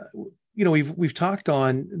we've talked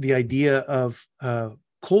on the idea of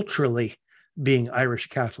culturally being Irish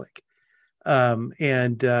Catholic,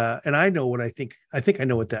 and I know what I think I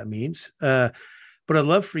know what that means. But I'd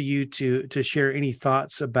love for you to share any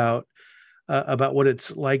thoughts about what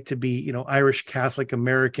it's like to be, Irish Catholic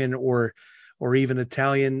American or even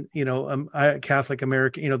Italian, Catholic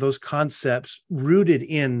American, those concepts rooted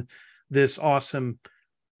in this awesome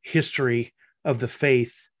history of the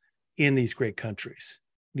faith in these great countries.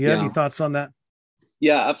 Do you have any thoughts on that?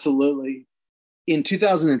 Yeah, absolutely. In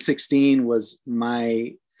 2016 was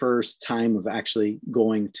my first time of actually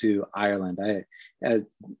going to Ireland. I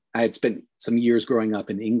had spent some years growing up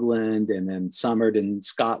in England and then summered in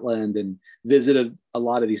Scotland and visited a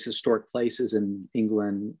lot of these historic places in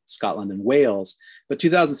England, Scotland, and Wales. But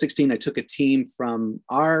 2016, I took a team from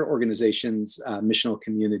our organization's missional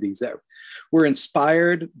communities that were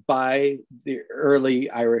inspired by the early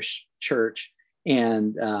Irish church.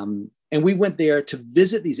 And we went there to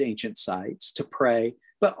visit these ancient sites, to pray,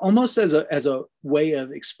 but almost as a way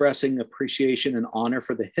of expressing appreciation and honor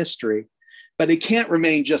for the history. But it can't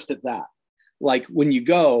remain just at that. Like when you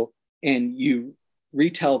go and you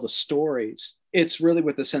retell the stories, it's really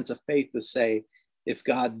with a sense of faith to say, if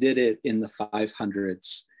God did it in the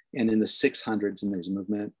 500s and in the 600s and there's a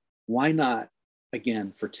movement, why not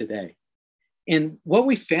again for today? And what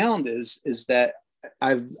we found is that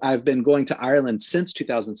I've been going to Ireland since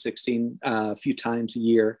 2016, a few times a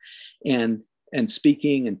year, and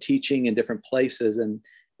speaking and teaching in different places.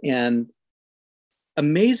 And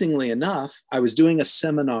amazingly enough, I was doing a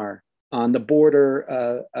seminar on the border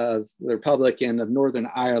of the Republic and of Northern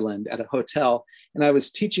Ireland at a hotel. And I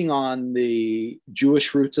was teaching on the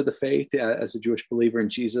Jewish roots of the faith as a Jewish believer in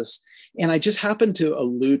Jesus. And I just happened to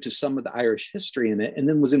allude to some of the Irish history in it, and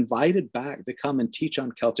then was invited back to come and teach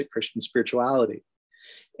on Celtic Christian spirituality.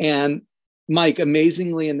 And Mike,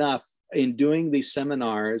 amazingly enough, in doing these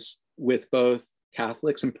seminars with both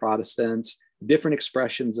Catholics and Protestants, different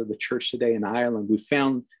expressions of the church today in Ireland, we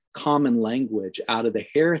found common language out of the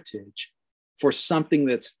heritage for something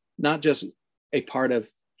that's not just a part of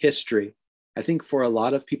history. I think for a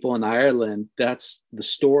lot of people in Ireland, that's the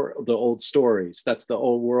old stories, that's the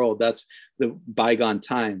old world, that's the bygone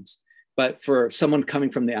times. But for someone coming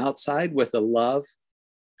from the outside with a love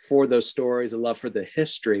for those stories, a love for the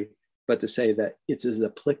history, but to say that it's as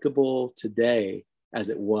applicable today as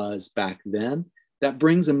it was back then, that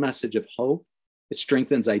brings a message of hope. It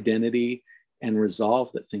strengthens identity and resolve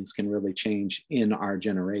that things can really change in our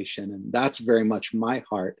generation. And that's very much my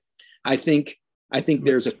heart. I think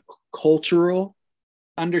there's a cultural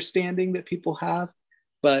understanding that people have,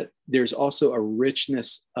 but there's also a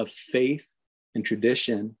richness of faith and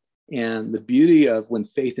tradition. And the beauty of when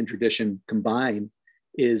faith and tradition combine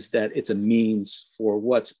is that it's a means for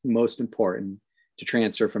what's most important to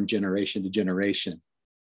transfer from generation to generation.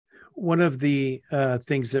 one of the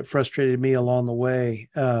things that frustrated me along the way,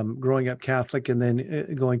 growing up Catholic and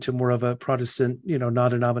then going to more of a Protestant,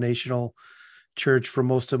 non-denominational church for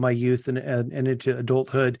most of my youth and into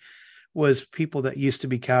adulthood, was people that used to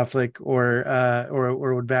be Catholic or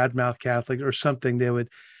would badmouth Catholic or something. They would,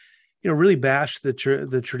 really bash the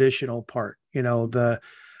traditional part, the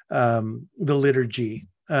liturgy,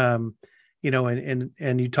 and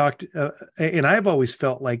you talked, and I've always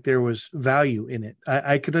felt like there was value in it.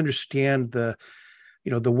 I could understand the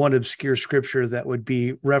one obscure scripture that would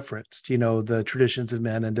be referenced, the traditions of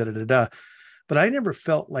men and da da da da. But I never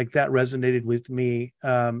felt like that resonated with me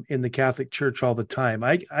in the Catholic Church all the time.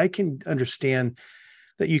 I can understand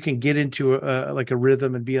that you can get into like a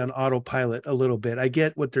rhythm and be on autopilot a little bit. I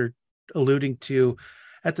get what they're alluding to.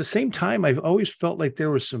 At the same time, I've always felt like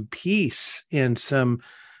there was some peace and some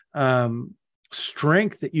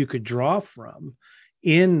strength that you could draw from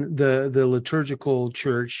in the liturgical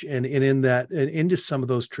church and in that and into some of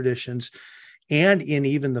those traditions, and in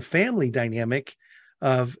even the family dynamic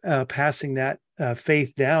of passing that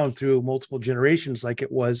faith down through multiple generations, like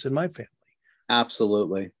it was in my family.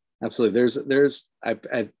 Absolutely.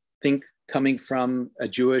 I think, coming from a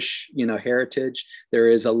Jewish, heritage, there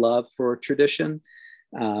is a love for tradition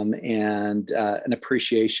and an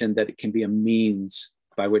appreciation that it can be a means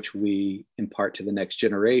by which we impart to the next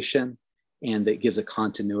generation, and that gives a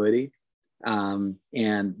continuity.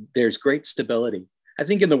 And there's great stability. I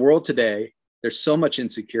think in the world today, there's so much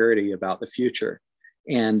insecurity about the future,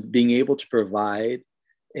 and being able to provide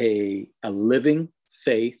a living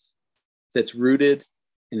faith that's rooted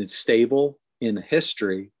and it's stable in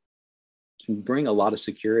history can bring a lot of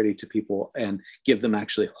security to people and give them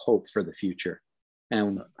actually hope for the future.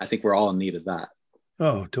 And I think we're all in need of that.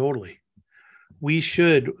 Oh, totally. We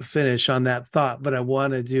should finish on that thought, but I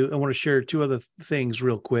want to share two other things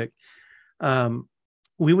real quick.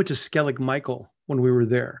 We went to Skellig Michael when we were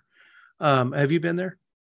there. Have you been there?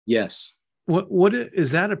 Yes. What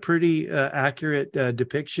is that a pretty accurate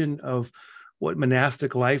depiction of what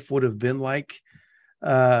monastic life would have been like,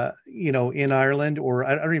 in Ireland? Or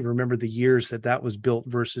I don't even remember the years that was built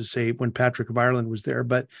versus, say, when Patrick of Ireland was there,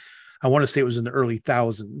 but I want to say it was in the early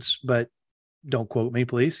thousands, but don't quote me,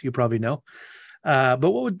 please. You probably know. But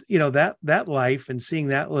what would, that life and seeing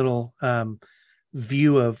that little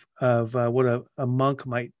view of what a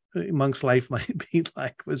monk's life might be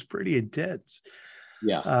like was pretty intense.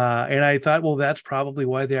 Yeah. And I thought, well, that's probably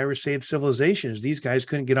why the Irish saved civilization is these guys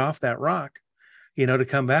couldn't get off that rock, to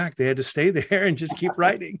come back. They had to stay there and just keep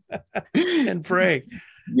writing and pray.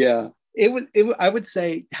 Yeah. I would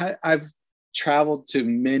say I've traveled to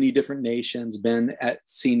many different nations,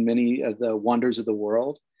 seen many of the wonders of the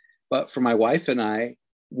world. But for my wife and I,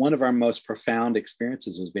 one of our most profound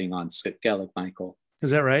experiences was being on Skellig Michael.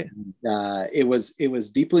 Is that right? It was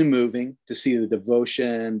deeply moving to see the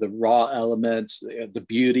devotion, the raw elements, the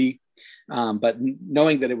beauty, but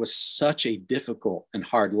knowing that it was such a difficult and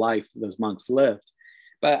hard life those monks lived.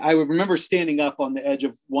 But I would remember standing up on the edge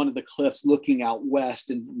of one of the cliffs, looking out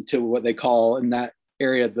west into what they call in that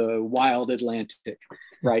area the Wild Atlantic,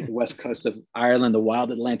 right? The west coast of Ireland, the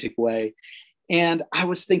Wild Atlantic Way. And I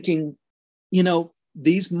was thinking,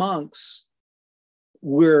 these monks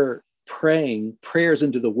were praying prayers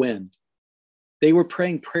into the wind. They were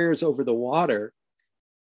praying prayers over the water,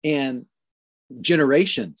 and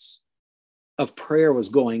generations of prayer was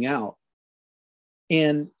going out.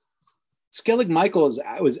 And Skellig Michael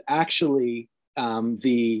was actually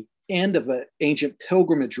the end of an ancient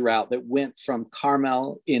pilgrimage route that went from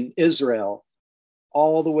Carmel in Israel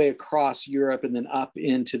all the way across Europe and then up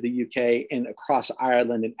into the UK and across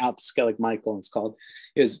Ireland and out to Skellig Michael. And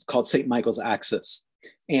it's called St. Michael's Axis.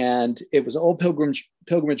 And it was an old pilgrimage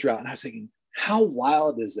route. And I was thinking, how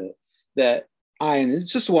wild is it that and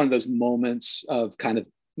it's just one of those moments of kind of,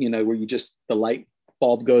 where the light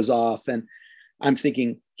bulb goes off. And I'm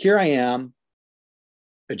thinking, here I am,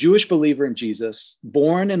 a Jewish believer in Jesus,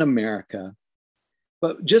 born in America,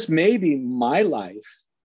 but just maybe my life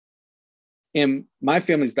and my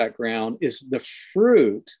family's background is the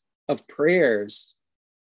fruit of prayers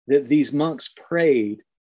that these monks prayed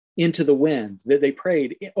into the wind, that they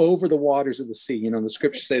prayed over the waters of the sea. The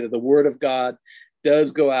scriptures say that the word of God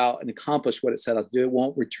does go out and accomplish what it set out to do. It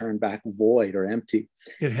won't return back void or empty.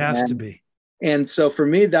 It has to be. And so for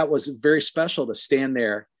me, that was very special to stand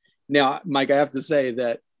there. Now, Mike, I have to say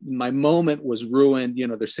that my moment was ruined.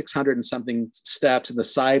 There's 600 and something steps in the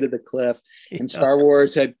side of the cliff, and Star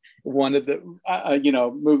Wars had one of the,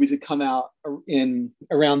 movies had come out in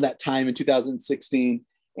around that time in 2016.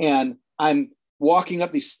 And I'm walking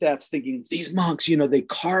up these steps thinking, these monks, they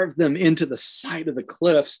carved them into the side of the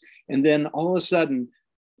cliffs. And then all of a sudden,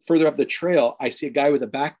 further up the trail, I see a guy with a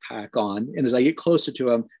backpack on. And as I get closer to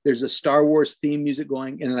him, there's a Star Wars theme music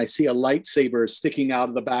going. And then I see a lightsaber sticking out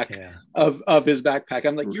of the back of his backpack.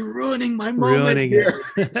 I'm like, you're ruining my moment here.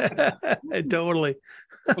 Totally.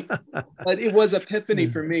 But it was epiphany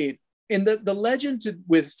for me. And the legend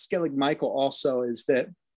with Skellig Michael also is that,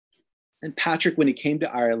 and Patrick, when he came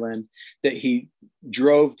to Ireland, that he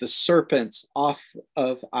drove the serpents off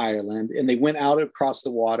of Ireland and they went out across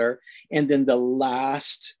the water. And then the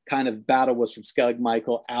last kind of battle was from Skellig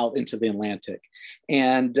Michael out into the Atlantic.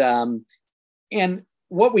 And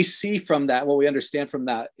what we see from that, what we understand from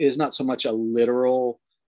that is not so much a literal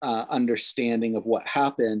understanding of what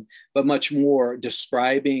happened, but much more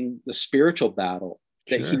describing the spiritual battle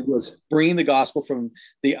that he was bringing the gospel from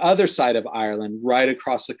the other side of Ireland right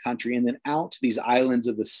across the country and then out to these islands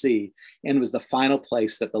of the sea, and was the final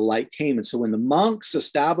place that the light came. And so when the monks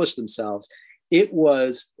established themselves, they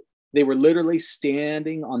were literally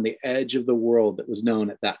standing on the edge of the world that was known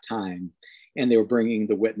at that time. And they were bringing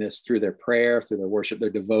the witness through their prayer, through their worship, their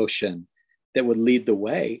devotion, that would lead the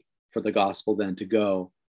way for the gospel then to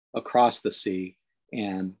go across the sea.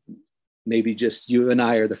 And maybe just you and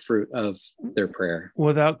I are the fruit of their prayer.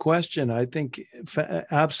 Without question. I think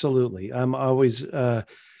absolutely. I'm always a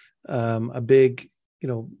big,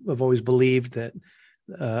 I've always believed that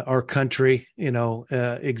our country,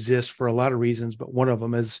 exists for a lot of reasons, but one of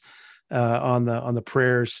them is on the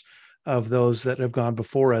prayers of those that have gone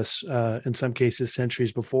before us, in some cases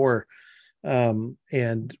centuries before,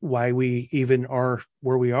 and why we even are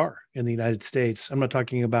where we are in the United States. I'm not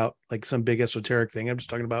talking about like some big esoteric thing. I'm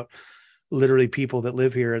just talking about literally people that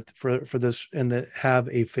live here for this and that have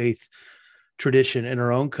a faith tradition in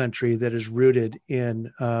our own country that is rooted in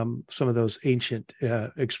some of those ancient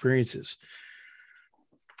experiences.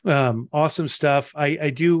 Awesome stuff. I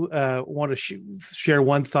do want to share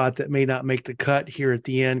one thought that may not make the cut here at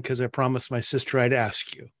the end, because I promised my sister I'd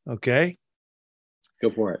ask you. Okay. Go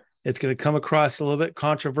for it. It's going to come across a little bit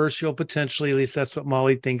controversial, potentially. At least that's what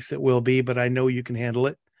Molly thinks it will be, but I know you can handle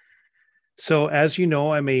it. So, as you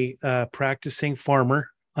know, I'm a practicing farmer.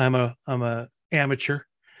 I'm a amateur.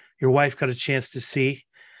 Your wife got a chance to see.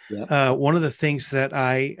 Yeah. One of the things that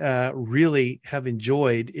I really have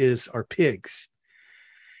enjoyed is our pigs.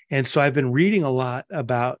 And so I've been reading a lot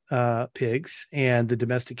about pigs and the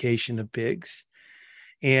domestication of pigs.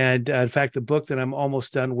 And in fact, the book that I'm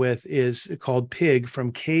almost done with is called Pig: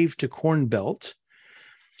 From Cave to Corn Belt.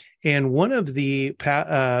 And one of the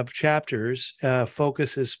chapters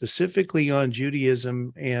focuses specifically on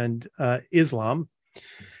Judaism and Islam,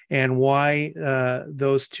 and why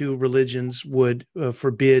those two religions would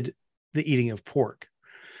forbid the eating of pork.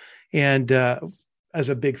 And as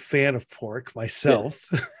a big fan of pork myself,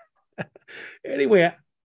 anyway,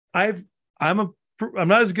 I'm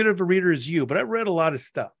not as good of a reader as you, but I've read a lot of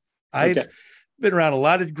stuff. I've been around a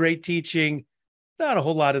lot of great teaching, not a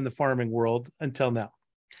whole lot in the farming world until now.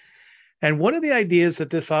 And one of the ideas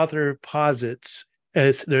that this author posits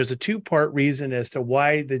is there's a two-part reason as to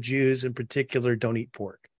why the Jews in particular don't eat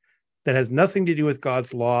pork. That has nothing to do with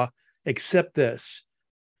God's law, except this.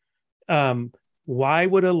 Why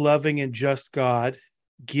would a loving and just God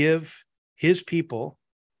give his people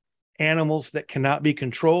animals that cannot be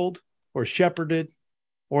controlled or shepherded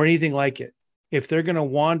or anything like it? If they're going to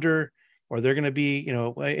wander, or they're going to be,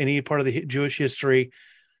 any part of the Jewish history,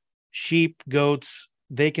 sheep, goats,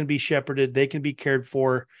 they can be shepherded, they can be cared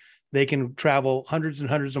for, they can travel hundreds and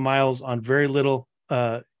hundreds of miles on very little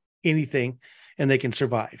anything, and they can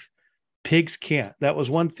survive. Pigs can't. That was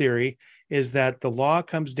one theory, is that the law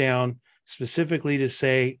comes down specifically to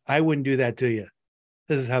say, I wouldn't do that to you.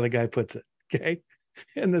 This is how the guy puts it. Okay.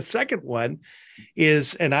 And the second one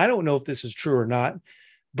is, and I don't know if this is true or not,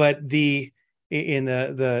 but in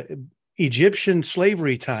the Egyptian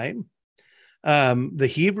slavery time, the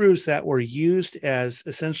Hebrews that were used as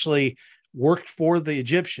essentially worked for the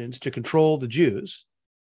Egyptians to control the Jews,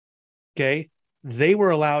 okay, they were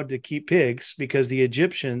allowed to keep pigs because the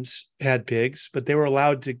Egyptians had pigs, but they were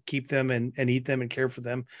allowed to keep them and eat them and care for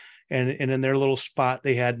them. And in their little spot,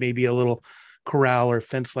 they had maybe a little corral or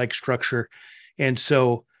fence-like structure. And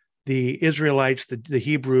so the Israelites, the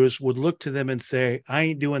Hebrews, would look to them and say, I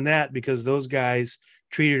ain't doing that because those guys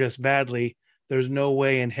treated us badly. There's no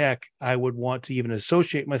way in heck I would want to even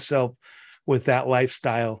associate myself with that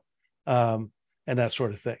lifestyle, and that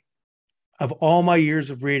sort of thing. Of all my years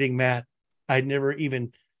of reading, Matt, I'd never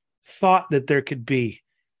even thought that there could be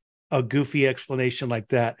a goofy explanation like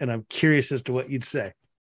that. And I'm curious as to what you'd say.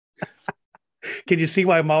 Can you see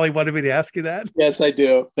why Molly wanted me to ask you that? Yes, I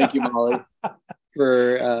do. Thank you, Molly.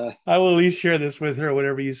 I will at least share this with her,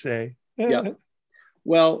 whatever you say. Yeah.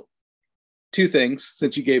 Well, two things.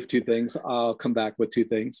 Since you gave two things, I'll come back with two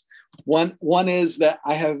things. One is that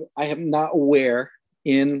I am not aware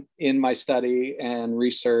in my study and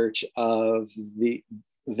research of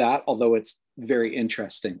that, although it's very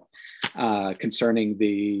interesting concerning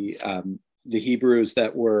the Hebrews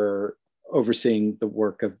that were overseeing the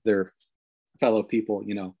work of their fellow people,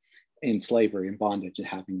 in slavery and bondage, and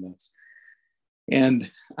having those. And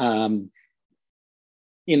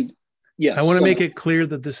yes, I want to make it clear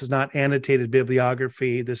that this is not annotated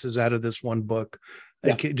bibliography. This is out of this one book,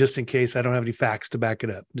 just in case I don't have any facts to back it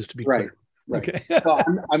up. Just to be clear. Right. Okay. So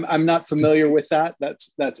I'm not familiar with that.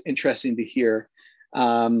 That's interesting to hear.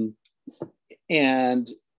 And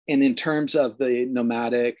in terms of the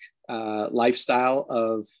nomadic lifestyle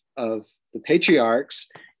of the patriarchs,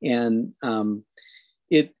 and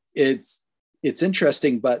it's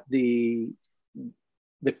interesting, but the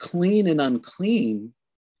clean and unclean,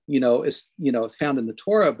 is found in the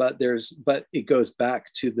Torah, but it goes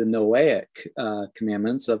back to the Noahic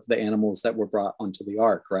commandments of the animals that were brought onto the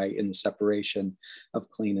ark, right? In the separation of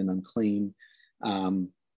clean and unclean, in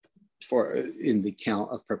the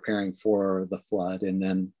count of preparing for the flood, and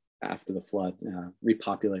then after the flood,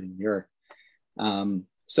 repopulating the earth.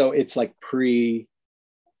 So it's like pre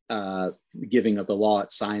giving of the law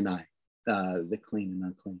at Sinai, the clean and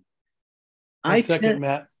unclean.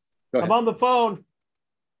 Matt. I'm on the phone.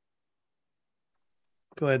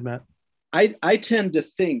 Go ahead, Matt. I tend to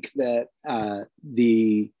think that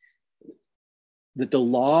the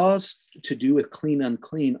laws to do with clean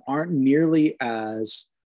unclean aren't nearly as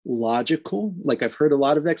logical. Like, I've heard a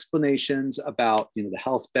lot of explanations about the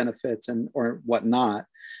health benefits or whatnot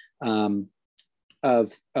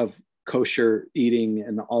of kosher eating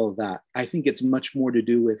and all of that. I think it's much more to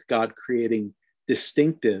do with God creating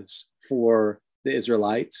distinctives for the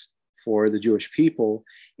Israelites, for the Jewish people,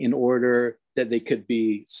 in order that they could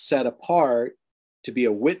be set apart to be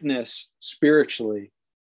a witness spiritually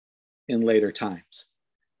in later times.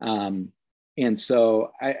 And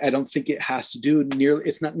so I don't think it has to do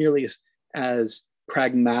it's not nearly as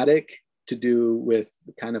pragmatic to do with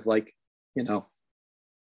kind of like,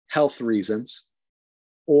 health reasons,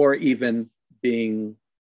 or even being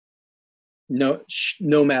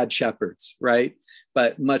nomad shepherds, right?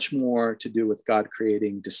 But much more to do with God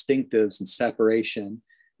creating distinctives and separation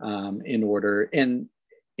in order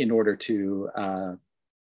to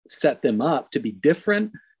set them up to be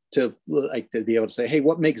different, to be able to say, hey,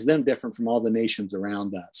 what makes them different from all the nations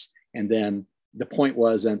around us? And then the point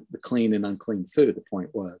wasn't the clean and unclean food. The point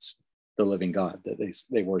was the living God that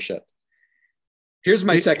they worshiped. Here's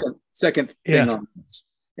my second thing on this,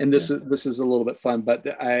 and this is a little bit fun, but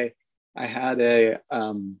I had a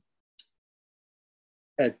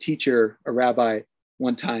teacher, a rabbi,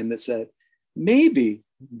 one time that said, maybe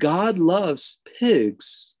God loves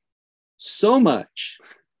pigs so much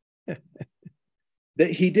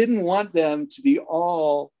that he didn't want them to be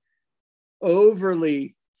all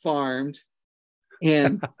overly farmed,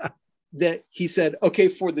 and that he said, okay,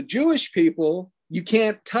 for the Jewish people, you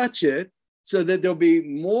can't touch it, so that there'll be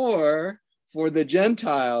more for the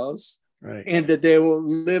Gentiles, right? And that they will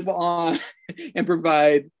live on and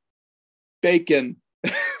provide bacon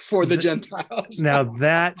for the Gentiles. Now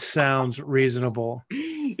that sounds reasonable.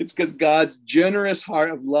 It's because God's generous heart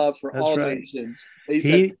of love for all nations. He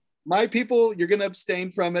said, my people, you're going to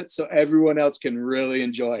abstain from it so everyone else can really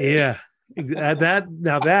enjoy it. Yeah.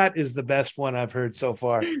 That is the best one I've heard so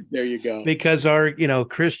far. There you go. Because our,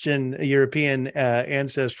 Christian European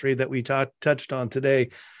ancestry that we touched on today,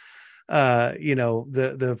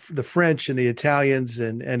 the French and the Italians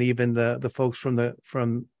and even the folks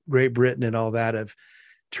from Great Britain and all that have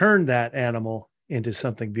turned that animal into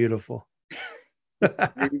something beautiful.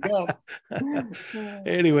 There you go.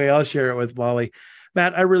 Anyway, I'll share it with Molly.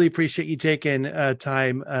 Matt, I really appreciate you taking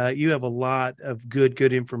time. You have a lot of good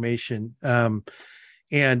information. And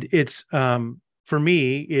it's, for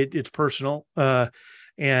me, it's personal.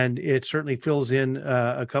 And it certainly fills in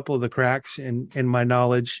a couple of the cracks in my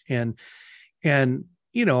knowledge. And I'm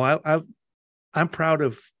proud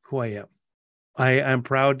of who I am. I'm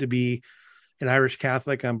proud to be an Irish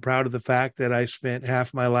Catholic. I'm proud of the fact that I spent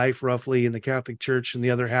half my life roughly in the Catholic Church and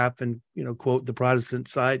the other half in, quote, the Protestant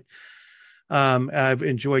side. I've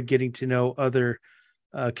enjoyed getting to know other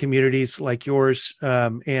communities like yours.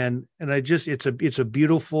 And it's a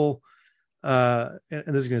beautiful, and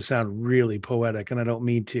this is going to sound really poetic, and I don't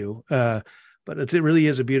mean to, but it really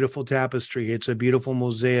is a beautiful tapestry. It's a beautiful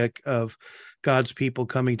mosaic of God's people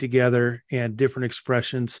coming together and different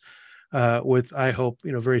expressions with, I hope,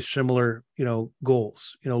 very similar,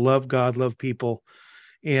 goals, love God, love people.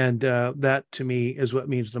 And that to me is what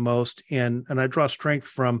means the most. And I draw strength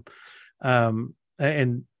from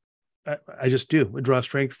And I just do. I draw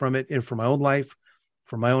strength from it, and for my own life,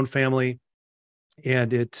 for my own family,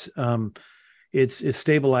 and it's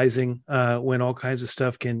stabilizing when all kinds of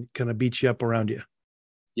stuff can kind of beat you up around you.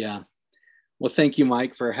 Yeah. Well, thank you,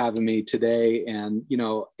 Mike, for having me today. And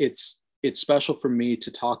it's special for me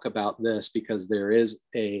to talk about this because there is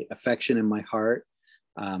a affection in my heart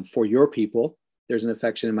for your people. There's an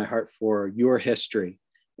affection in my heart for your history.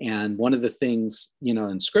 And one of the things,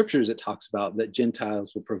 in scriptures, it talks about that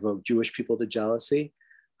Gentiles will provoke Jewish people to jealousy.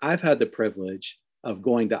 I've had the privilege of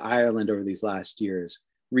going to Ireland over these last years,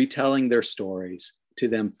 retelling their stories to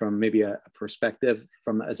them from maybe a perspective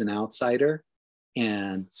from as an outsider,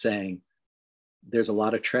 and saying, there's a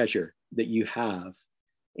lot of treasure that you have.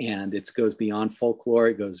 And it goes beyond folklore.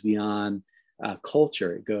 It goes beyond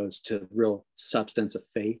culture. It goes to real substance of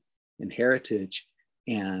faith and heritage.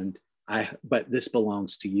 But this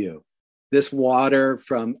belongs to you. This water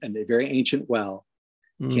from a very ancient well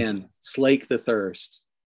can slake the thirst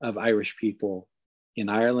of Irish people in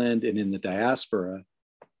Ireland and in the diaspora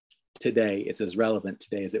today. It's as relevant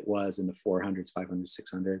today as it was in the 400s, 500s,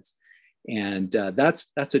 600s. And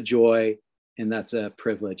that's a joy, and that's a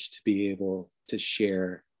privilege to be able to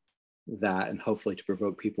share that, and hopefully to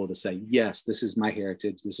provoke people to say, yes, this is my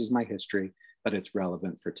heritage, this is my history, but it's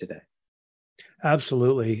relevant for today.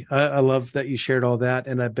 Absolutely. I love that you shared all that.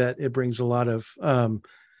 And I bet it brings a lot of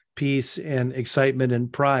peace and excitement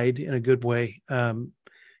and pride in a good way, to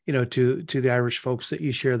the Irish folks that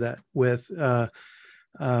you share that with.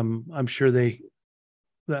 I'm sure they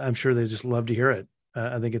just love to hear it.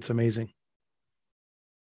 I think it's amazing.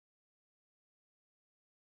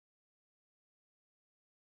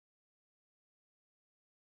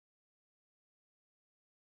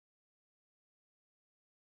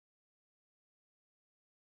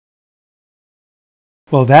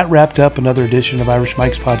 Well, that wrapped up another edition of Irish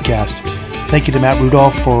Mike's podcast. Thank you to Matt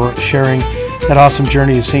Rudolph for sharing that awesome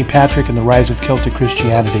journey of St. Patrick and the rise of Celtic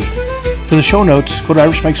Christianity. For the show notes, go to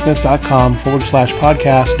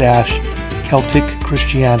irishmikesmith.com/podcast-Celtic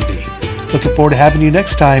Christianity. Looking forward to having you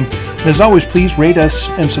next time. And as always, please rate us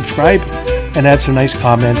and subscribe and add some nice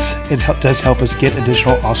comments. It does help us get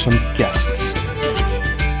additional awesome guests.